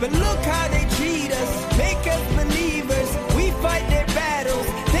say, but look how they treat us, make us believers. We fight their battles,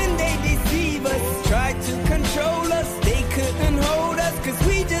 then they deceive us. Try to control us, they couldn't hold us, cause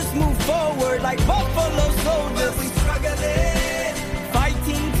we just move forward like buffalo soldiers. We struggling,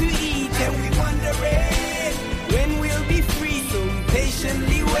 fighting to eat, and we wondering when we'll be free. So we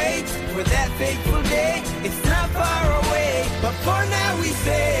patiently wait for that fateful day. It's not far away, but for now we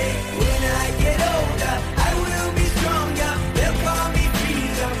say, when I get older, I will be stronger. They'll call me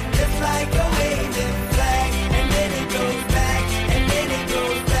freedom, just like a waving flag. And then it goes back, and then it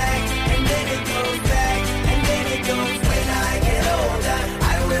goes back, and then it goes back, and then it goes. When I get older,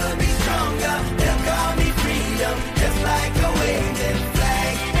 I will be stronger. They'll call me freedom, just like a waving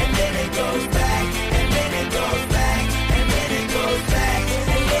flag. And then it goes back, and then it goes back, and then it goes back, and then it goes.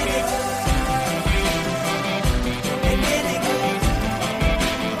 And then it goes.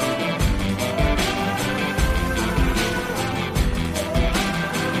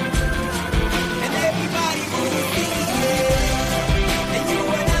 And everybody will be singing it, and you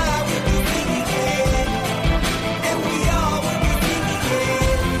and I will be singing it, and we all will be singing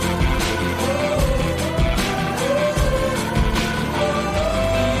it.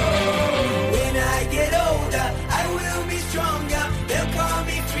 When I get older, I will be stronger. They'll call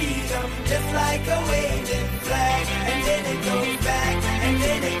me freedom, just like a waving flag. And then it goes back, and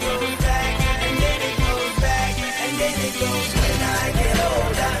then it goes back, and then it goes back, and then it goes. When I get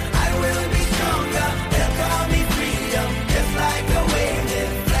older, I will be stronger. They'll call me freedom, just like a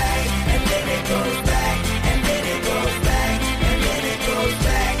waving flag. And then it goes back, and then it goes back, and then it goes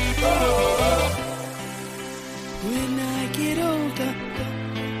back. Oh, when I get older,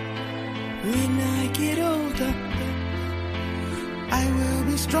 when I get older, I will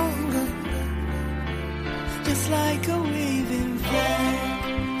be stronger, just like a waving flag,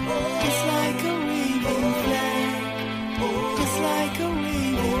 just like a waving flag, just like a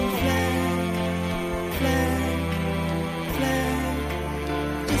waving flag, flag,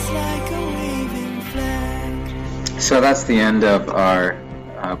 just like a waving flag. So that's the end of our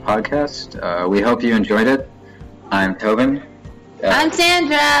podcast. We hope you enjoyed it. I'm Tobin. I'm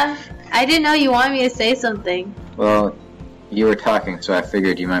Sandra. I didn't know you wanted me to say something. Well, you were talking, so I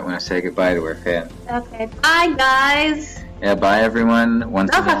figured you might want to say goodbye to our fan. Okay. Bye, guys. Yeah, bye everyone.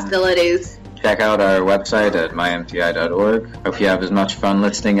 Once No again, hostilities. check out our website at mymti.org. Hope you have as much fun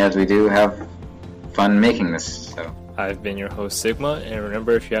listening as we do have fun making this. So I've been your host, Sigma, and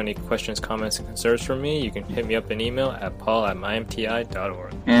remember, if you have any questions, comments, and concerns for me, you can hit me up an email at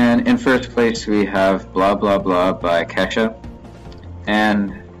paul@mymti.org. And in first place, we have Blah Blah Blah by Kesha.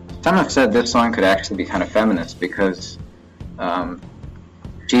 And some have said this song could actually be kind of feminist because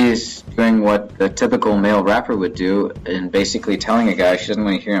she's doing what the typical male rapper would do and basically telling a guy she doesn't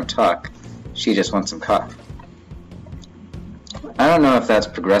want to hear him talk. She just wants some cock. I don't know if that's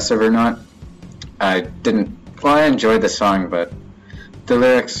progressive or not. I enjoyed the song, but the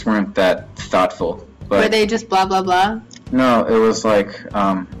lyrics weren't that thoughtful. But Were they just blah, blah, blah? no, it was like,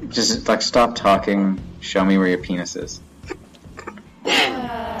 just like stop talking, show me where your penis is.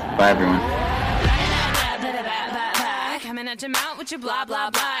 Bye everyone. Coming at your mouth with your blah blah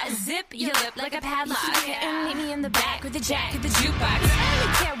blah. Zip your lip like a padlock. And meet me in the back with the jack of the jukebox.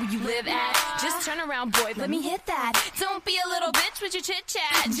 care where you live at. Just turn around, boy, let me hit that. Don't be a little bitch with your chit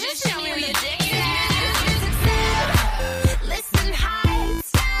chat. Just show me where your dick is at. Listen, high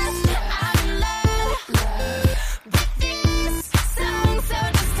stuff. I'm in love with this song, so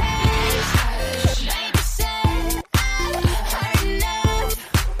just hush. Baby said I've heard enough.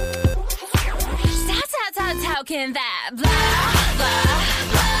 How can that blah, blah,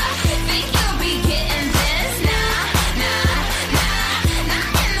 blah? Think you'll be getting this? Nah, not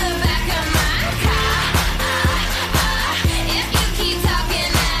in the back of my car. If you keep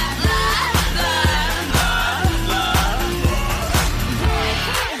talking that blah, blah, blah. Boy,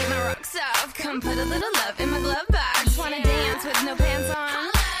 come on, get my rocks off. Come put a little love in my glove box. Wanna dance with no pants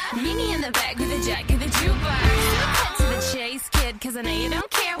on? Meet me in the back with a jack of the jukebox. Cut to the chase, kid, cause I know you don't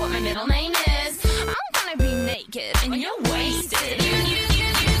care what my middle name is. I'm gonna be naked and you're wasted.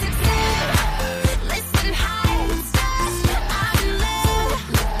 Listen, high stuff. I'm in love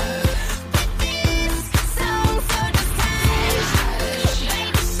with this song, so just hush.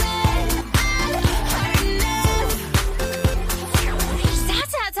 Baby said I've heard enough.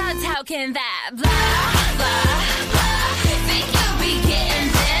 How can that blah, blah, blah? Think you'll be getting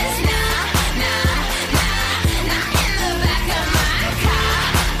this? Nah, not in the back of my car.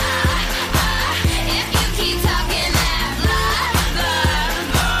 If you keep talking that blah,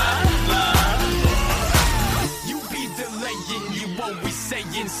 blah, blah. You be delaying, you always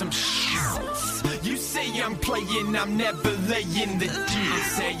saying some shit. You say I'm playing, I'm never laying the deal.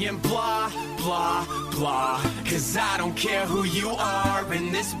 Saying blah, blah, blah. Cause I don't care who you are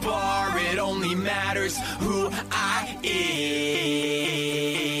in this bar. It only matters who I am.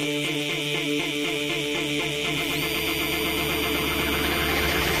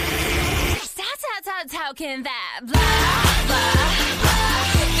 How can that blah, blah, blah?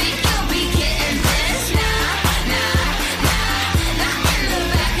 Think you'll be getting this? Nah, not in the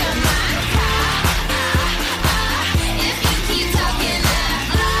back of my car. If you keep talking that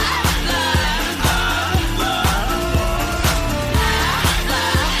blah, blah, blah,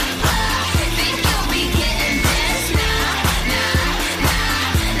 think you'll be getting this? Nah,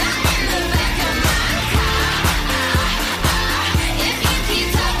 not in the back of my car. If you keep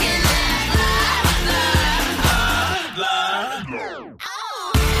talking that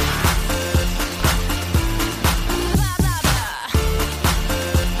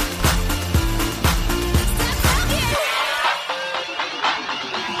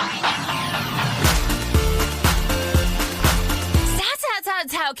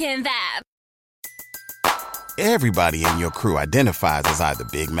how can that? Everybody in your crew identifies as either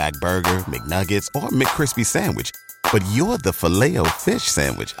Big Mac Burger, McNuggets, or McCrispy Sandwich. But you're the Filet-O-Fish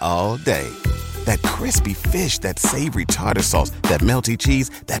Sandwich all day. That crispy fish, that savory tartar sauce, that melty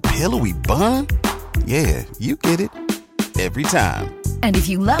cheese, that pillowy bun. Yeah, you get it. Every time. And if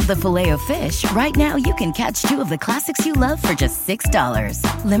you love the Filet-O-Fish, right now you can catch two of the classics you love for just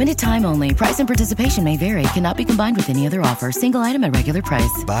 $6. Limited time only. Price and participation may vary. Cannot be combined with any other offer. Single item at regular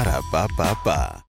price. Ba-da-ba-ba-ba.